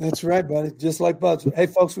 That's right, buddy. Just like Budweiser. Hey,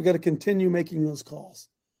 folks, we got to continue making those calls.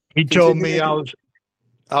 He told me I was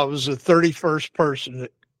the 31st person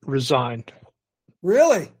that resigned.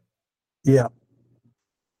 Really? Yeah.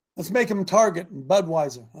 Let's make him Target and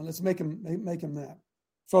Budweiser. Let's make him that.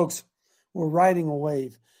 Folks, we're riding a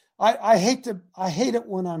wave. I hate it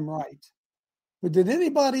when I'm right. But did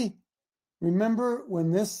anybody remember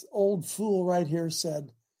when this old fool right here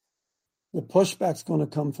said the pushback's going to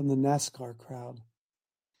come from the NASCAR crowd?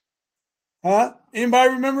 Huh?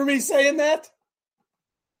 Anybody remember me saying that?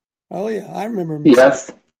 Oh yeah, I remember me.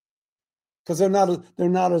 Yes. Because they're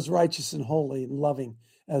not as righteous and holy and loving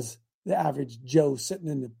as the average Joe sitting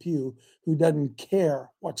in the pew who doesn't care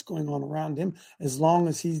what's going on around him as long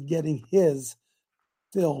as he's getting his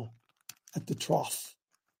fill at the trough.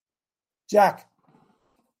 Jack.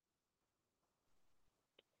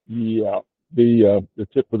 Yeah, the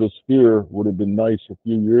tip of the spear would have been nice a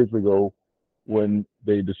few years ago when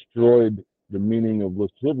they destroyed the meaning of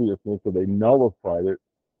lasciviousness, or they nullified it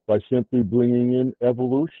by simply bringing in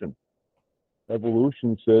evolution.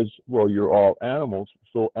 Evolution says, well, you're all animals,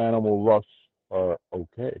 so animal lusts are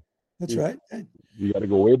okay. That's right. You got to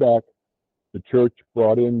go way back. The church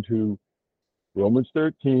brought into Romans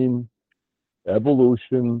 13,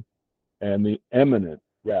 evolution, and the imminent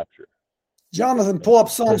rapture. Jonathan, pull up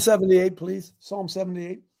Psalm 78, please. Psalm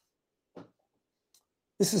 78.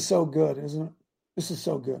 This is so good, isn't it? This is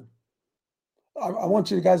so good. I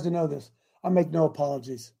want you guys to know this. I make no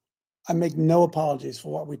apologies. I make no apologies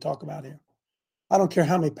for what we talk about here. I don't care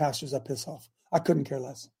how many pastors I piss off. I couldn't care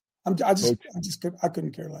less. I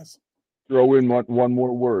couldn't care less. Throw in one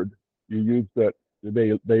more word. You use that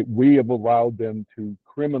we have allowed them to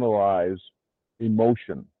criminalize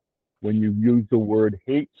emotion. When you use the word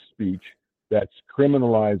hate speech, that's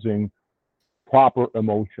criminalizing proper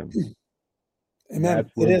emotion. Amen.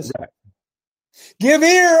 It is. Give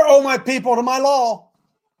ear, O my people, to my law.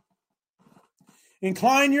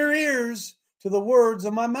 Incline your ears to the words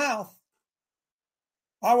of my mouth.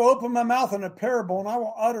 I will open my mouth in a parable, and I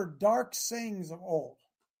will utter dark sayings of old,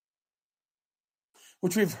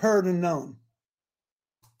 which we've heard and known,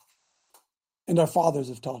 and our fathers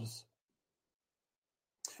have taught us.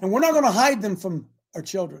 And we're not going to hide them from our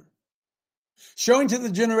children, showing to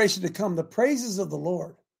the generation to come the praises of the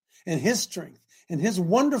Lord and his strength and his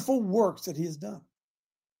wonderful works that he has done.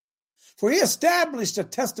 For he established a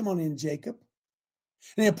testimony in Jacob,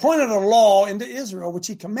 and he appointed a law into Israel, which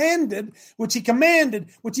he didn't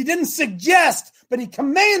suggest, but he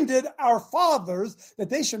commanded our fathers that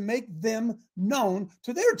they should make them known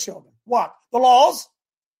to their children. What? The laws?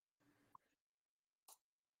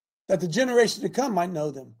 That the generation to come might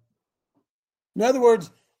know them. In other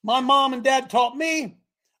words, my mom and dad taught me,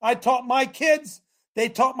 I taught my kids, they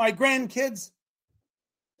taught my grandkids,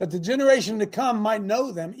 that the generation to come might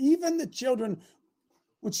know them, even the children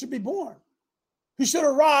which should be born, who should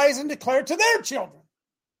arise and declare to their children,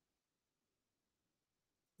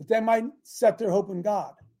 that they might set their hope in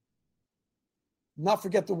God, not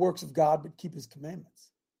forget the works of God, but keep his commandments,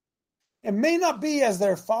 and may not be as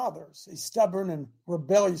their fathers, a stubborn and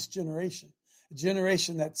rebellious generation, a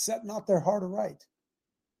generation that set not their heart aright,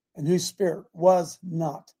 and whose spirit was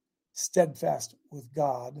not steadfast with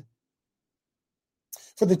God.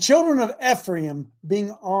 For the children of Ephraim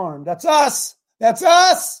being armed, that's us,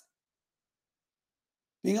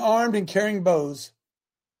 being armed and carrying bows,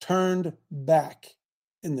 turned back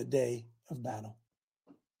in the day of battle.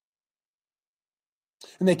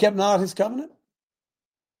 And they kept not his covenant,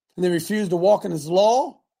 and they refused to walk in his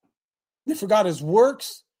law. They forgot his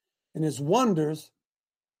works and his wonders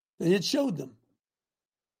that he had showed them.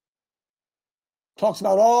 Talks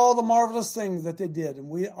about all the marvelous things that they did,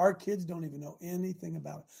 and our kids don't even know anything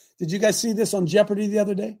about it. Did you guys see this on Jeopardy the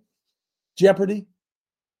other day? Jeopardy?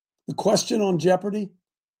 The question on Jeopardy?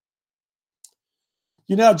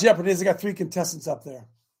 You know how Jeopardy is. They got 3 contestants up there.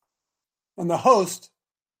 And the host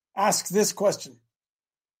asks this question.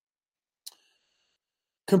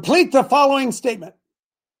 Complete the following statement.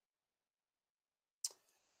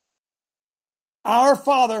 Our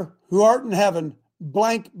Father who art in heaven,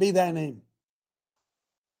 blank be thy name.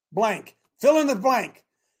 Blank. Fill in the blank.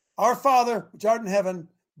 Our Father which art in heaven,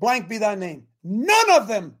 blank be thy name. None of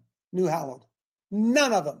them knew hallowed.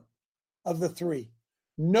 None of them, of the 3.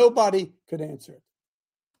 Nobody could answer it.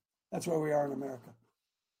 That's where we are in America.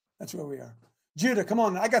 That's where we are. Judah, come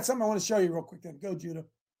on. I got something I want to show you real quick then. Go, Judah.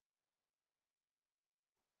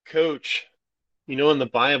 Coach, you know, in the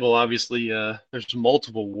Bible, obviously, there's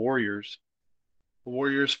multiple warriors.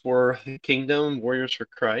 Warriors for the kingdom, warriors for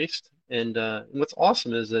Christ. And what's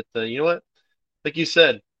awesome is that, you know what? Like you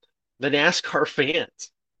said, the NASCAR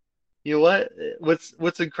fans. You know what?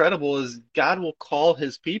 What's incredible is God will call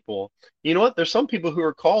his people. You know what? There's some people who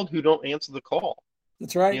are called who don't answer the call.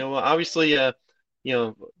 That's right. You know, obviously, you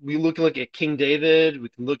know, we look at King David. We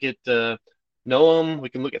can look at Noam. We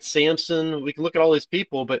can look at Samson. We can look at all these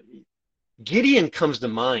people, but Gideon comes to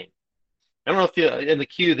mind. I don't know if in the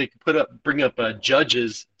queue they could bring up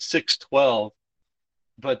Judges 6:12,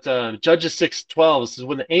 but Judges 6:12 says,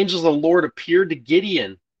 when the angels of the Lord appeared to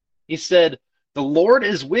Gideon, he said, "The Lord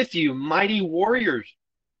is with you, mighty warriors."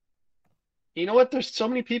 You know what? There's so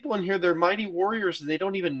many people in here. They're mighty warriors. They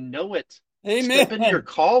don't even know it. Amen. Step into your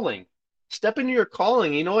calling. Step into your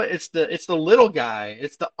calling. You know what? It's the little guy.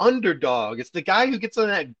 It's the underdog. It's the guy who gets on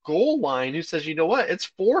that goal line who says, you know what?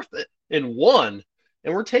 It's 4th and 1.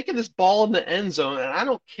 And we're taking this ball in the end zone, and I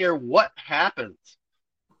don't care what happens.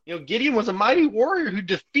 You know, Gideon was a mighty warrior who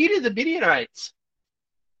defeated the Midianites.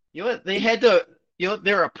 You know what? They had to, you know,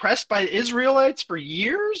 they're oppressed by the Israelites for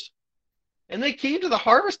years. And they came to the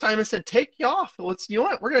harvest time and said, take you off. You know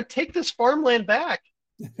what? We're going to take this farmland back.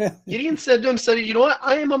 Gideon said to him, you know what?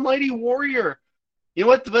 I am a mighty warrior. You know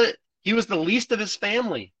what? But he was the least of his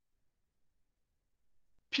family.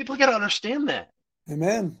 People got to understand that.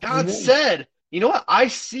 Amen. God said, you know what? I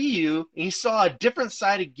see you. And he saw a different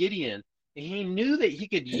side of Gideon, and he knew that he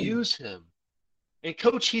could use him. And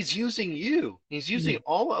Coach, he's using you. He's using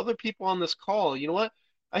all the other people on this call. You know what?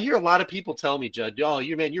 I hear a lot of people tell me, Judd,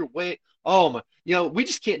 you're way, my, you know, we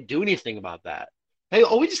just can't do anything about that. Hey,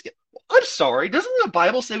 I'm sorry. Doesn't the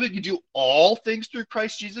Bible say we can do all things through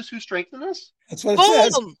Christ Jesus who strengthens us? That's what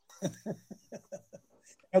it says.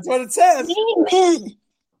 That's what it says. Amen.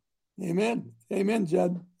 Amen. Amen,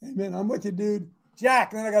 Judd. Amen. I'm with you, dude.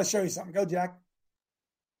 Jack, then I got to show you something. Go, Jack.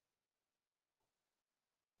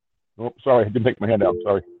 Oh, sorry. I didn't take my hand out.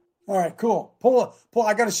 Sorry. All right, cool. Pull.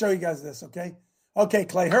 I got to show you guys this, okay? Okay,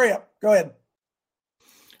 Clay, hurry up. Go ahead.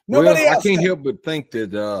 Nobody else. I can't help but think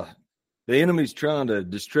that the enemy's trying to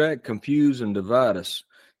distract, confuse, and divide us.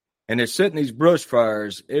 And they're setting these brush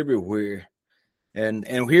fires everywhere. And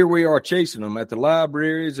here we are chasing them at the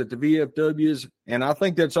libraries, at the VFWs. And I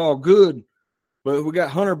think that's all good. But we got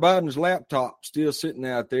Hunter Biden's laptop still sitting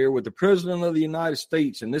out there with the president of the United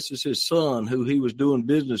States. And this is his son who he was doing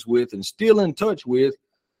business with and still in touch with.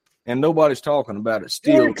 And nobody's talking about it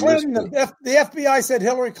still. Hillary Clinton, the FBI said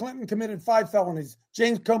Hillary Clinton committed 5 felonies.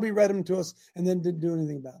 James Comey read them to us and then didn't do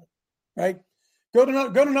anything about it. Right? Go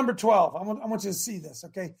to number 12. I want you to see this,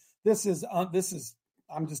 okay? This is I'm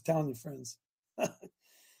just telling you, friends.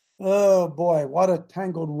 Oh boy, what a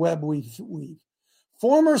tangled web we weave.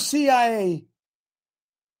 Former CIA.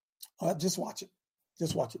 Just watch it.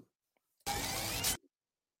 Just watch it.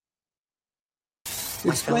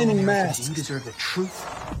 Explaining masks. You deserve the truth,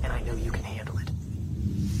 and I know you can handle it.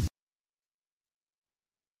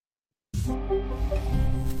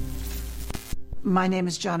 My name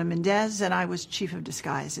is Jonna Mendez, and I was chief of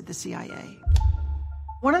disguise at the CIA.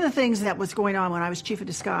 One of the things that was going on when I was chief of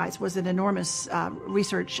disguise was an enormous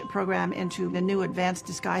research program into the new advanced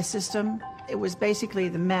disguise system. It was basically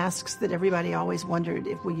the masks that everybody always wondered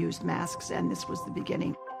if we used masks, and this was the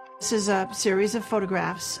beginning. This is a series of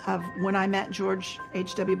photographs of when I met George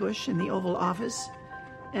H.W. Bush in the Oval Office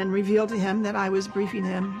and revealed to him that I was briefing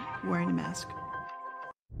him wearing a mask.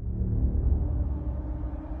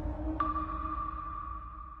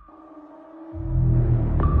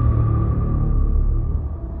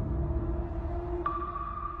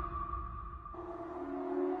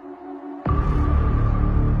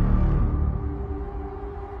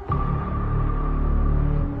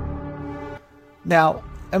 Now,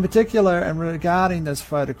 in particular, and regarding this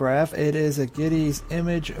photograph, it is a Getty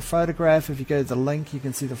image photograph. If you go to the link, you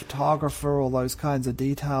can see the photographer, all those kinds of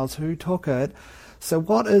details, who took it. So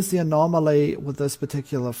what is the anomaly with this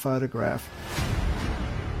particular photograph?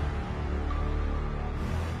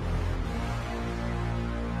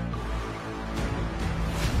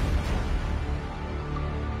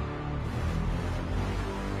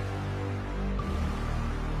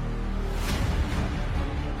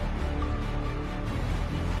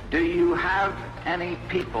 Do you have any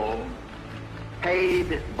people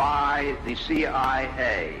paid by the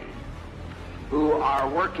CIA who are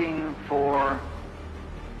working for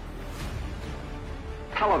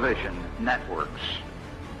television networks?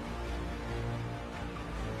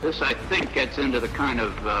 This, I think, gets into the kind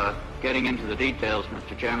of getting into the details,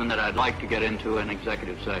 Mr. Chairman, that I'd like to get into in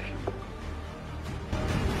executive session.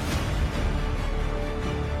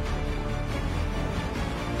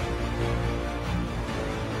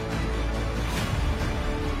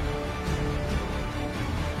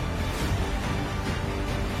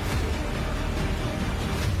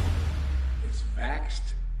 It's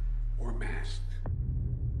vaxxed or masked.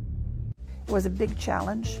 It was a big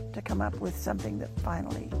challenge to come up with something that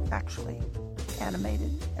finally actually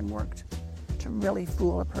animated and worked to really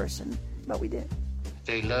fool a person, but we did.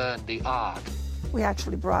 They learned the art. We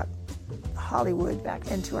actually brought Hollywood back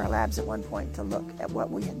into our labs at one point to look at what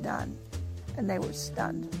we had done, and they were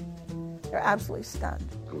stunned. They're absolutely stunned.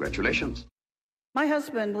 Congratulations. My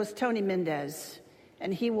husband was Tony Mendez,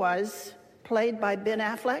 and he was played by Ben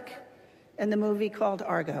Affleck in the movie called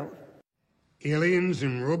Argo. Aliens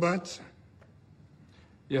and robots?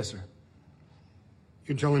 Yes, sir.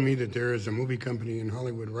 You're telling me that there is a movie company in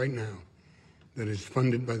Hollywood right now that is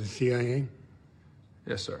funded by the CIA?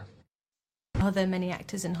 Yes, sir. Are there many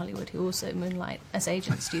actors in Hollywood who also moonlight as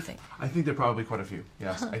agents, do you think? I think there are probably quite a few,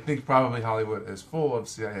 yes. I think probably Hollywood is full of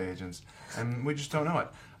CIA agents, and we just don't know it.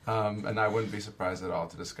 And I wouldn't be surprised at all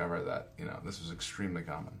to discover that, this was extremely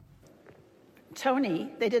common.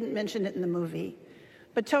 Tony, they didn't mention it in the movie,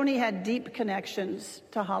 but Tony had deep connections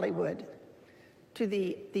to Hollywood, to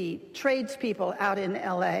the tradespeople out in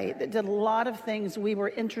LA that did a lot of things we were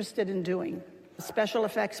interested in doing. Special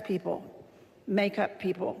effects people, makeup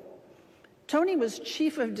people. Tony was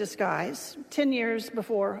chief of disguise 10 years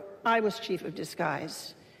before I was chief of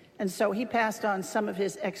disguise. And so he passed on some of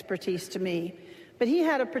his expertise to me. But he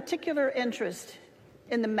had a particular interest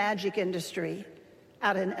in the magic industry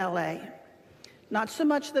out in LA. Not so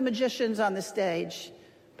much the magicians on the stage,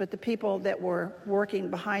 but the people that were working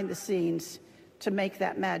behind the scenes to make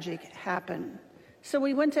that magic happen. So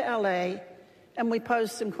we went to LA and we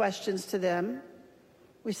posed some questions to them.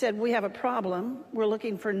 We said, we have a problem. We're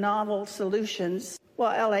looking for novel solutions.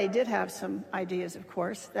 Well, LA did have some ideas, of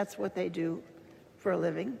course. That's what they do for a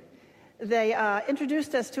living. They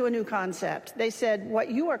introduced us to a new concept. They said, what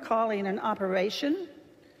you are calling an operation,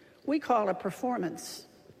 we call a performance.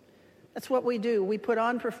 That's what we do. We put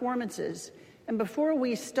on performances. And before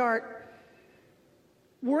we start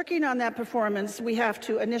working on that performance, we have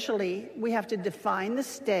to define the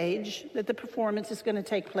stage that the performance is going to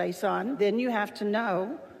take place on. Then you have to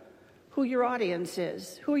know who your audience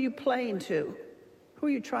is. Who are you playing to? Who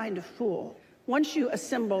are you trying to fool? Once you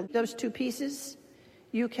assemble those two pieces,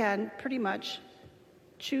 you can pretty much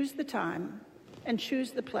choose the time and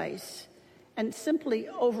choose the place and simply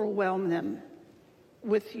overwhelm them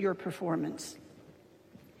with your performance.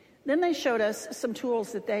 Then they showed us some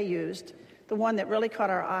tools that they used. The one that really caught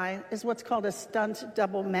our eye is what's called a stunt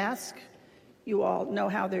double mask. You all know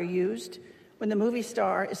how they're used. When the movie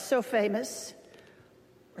star is so famous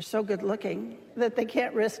or so good looking that they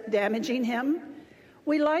can't risk damaging him,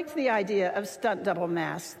 we liked the idea of stunt double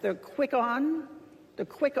masks. They're quick on, they're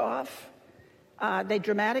quick off, they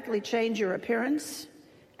dramatically change your appearance,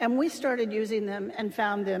 and we started using them and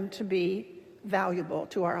found them to be valuable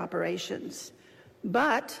to our operations.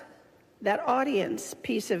 But that audience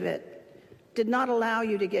piece of it did not allow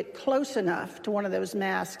you to get close enough to one of those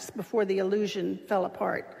masks before the illusion fell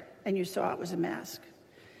apart and you saw it was a mask.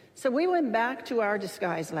 So we went back to our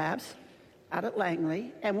disguise labs out at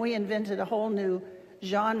Langley and we invented a whole new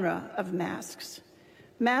genre of masks.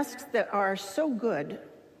 Masks that are so good,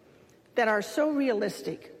 that are so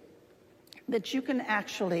realistic, that you can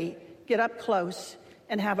actually get up close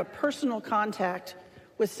and have a personal contact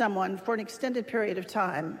with someone for an extended period of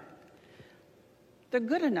time. They're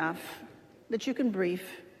good enough that you can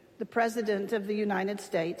brief the President of the United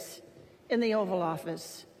States in the Oval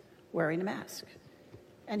Office wearing a mask.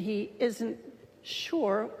 And he isn't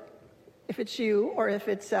sure if it's you or if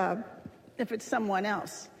it's someone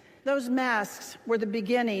else. Those masks were the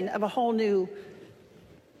beginning of a whole new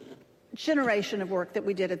generation of work that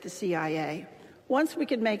we did at the CIA. Once we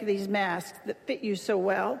could make these masks that fit you so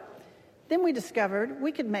well, then we discovered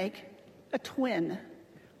we could make a twin.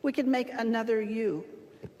 We could make another you.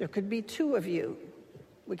 There could be two of you.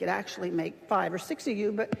 We could actually make 5 or 6 of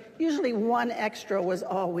you, but usually one extra was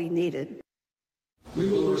all we needed. We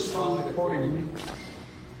will respond accordingly.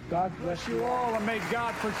 God bless you all, and may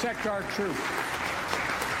God protect our troops.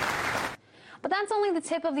 But that's only the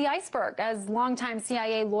tip of the iceberg. As longtime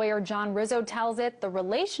CIA lawyer John Rizzo tells it, the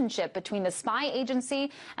relationship between the spy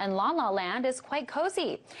agency and La La Land is quite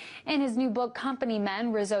cozy. In his new book, Company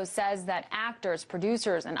Men, Rizzo says that actors,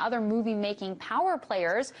 producers, and other movie-making power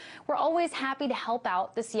players were always happy to help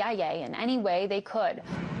out the CIA in any way they could.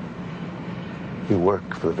 You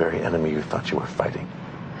work for the very enemy you thought you were fighting.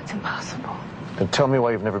 It's impossible. Then tell me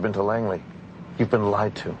why you've never been to Langley. You've been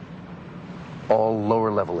lied to. All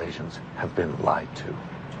lower-level Asians have been lied to.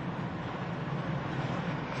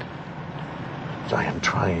 I am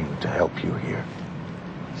trying to help you here.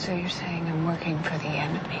 So you're saying I'm working for the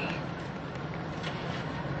enemy?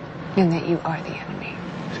 And that you are the enemy?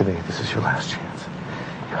 Sydney, this is your last chance.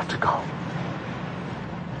 You have to go.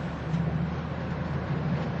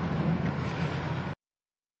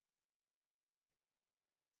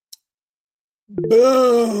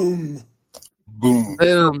 Boom. Boom.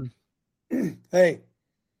 Boom. Hey,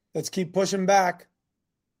 let's keep pushing back.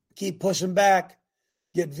 Keep pushing back.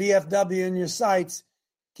 Get VFW in your sights.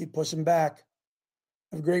 Keep pushing back.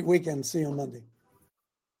 Have a great weekend. See you on Monday.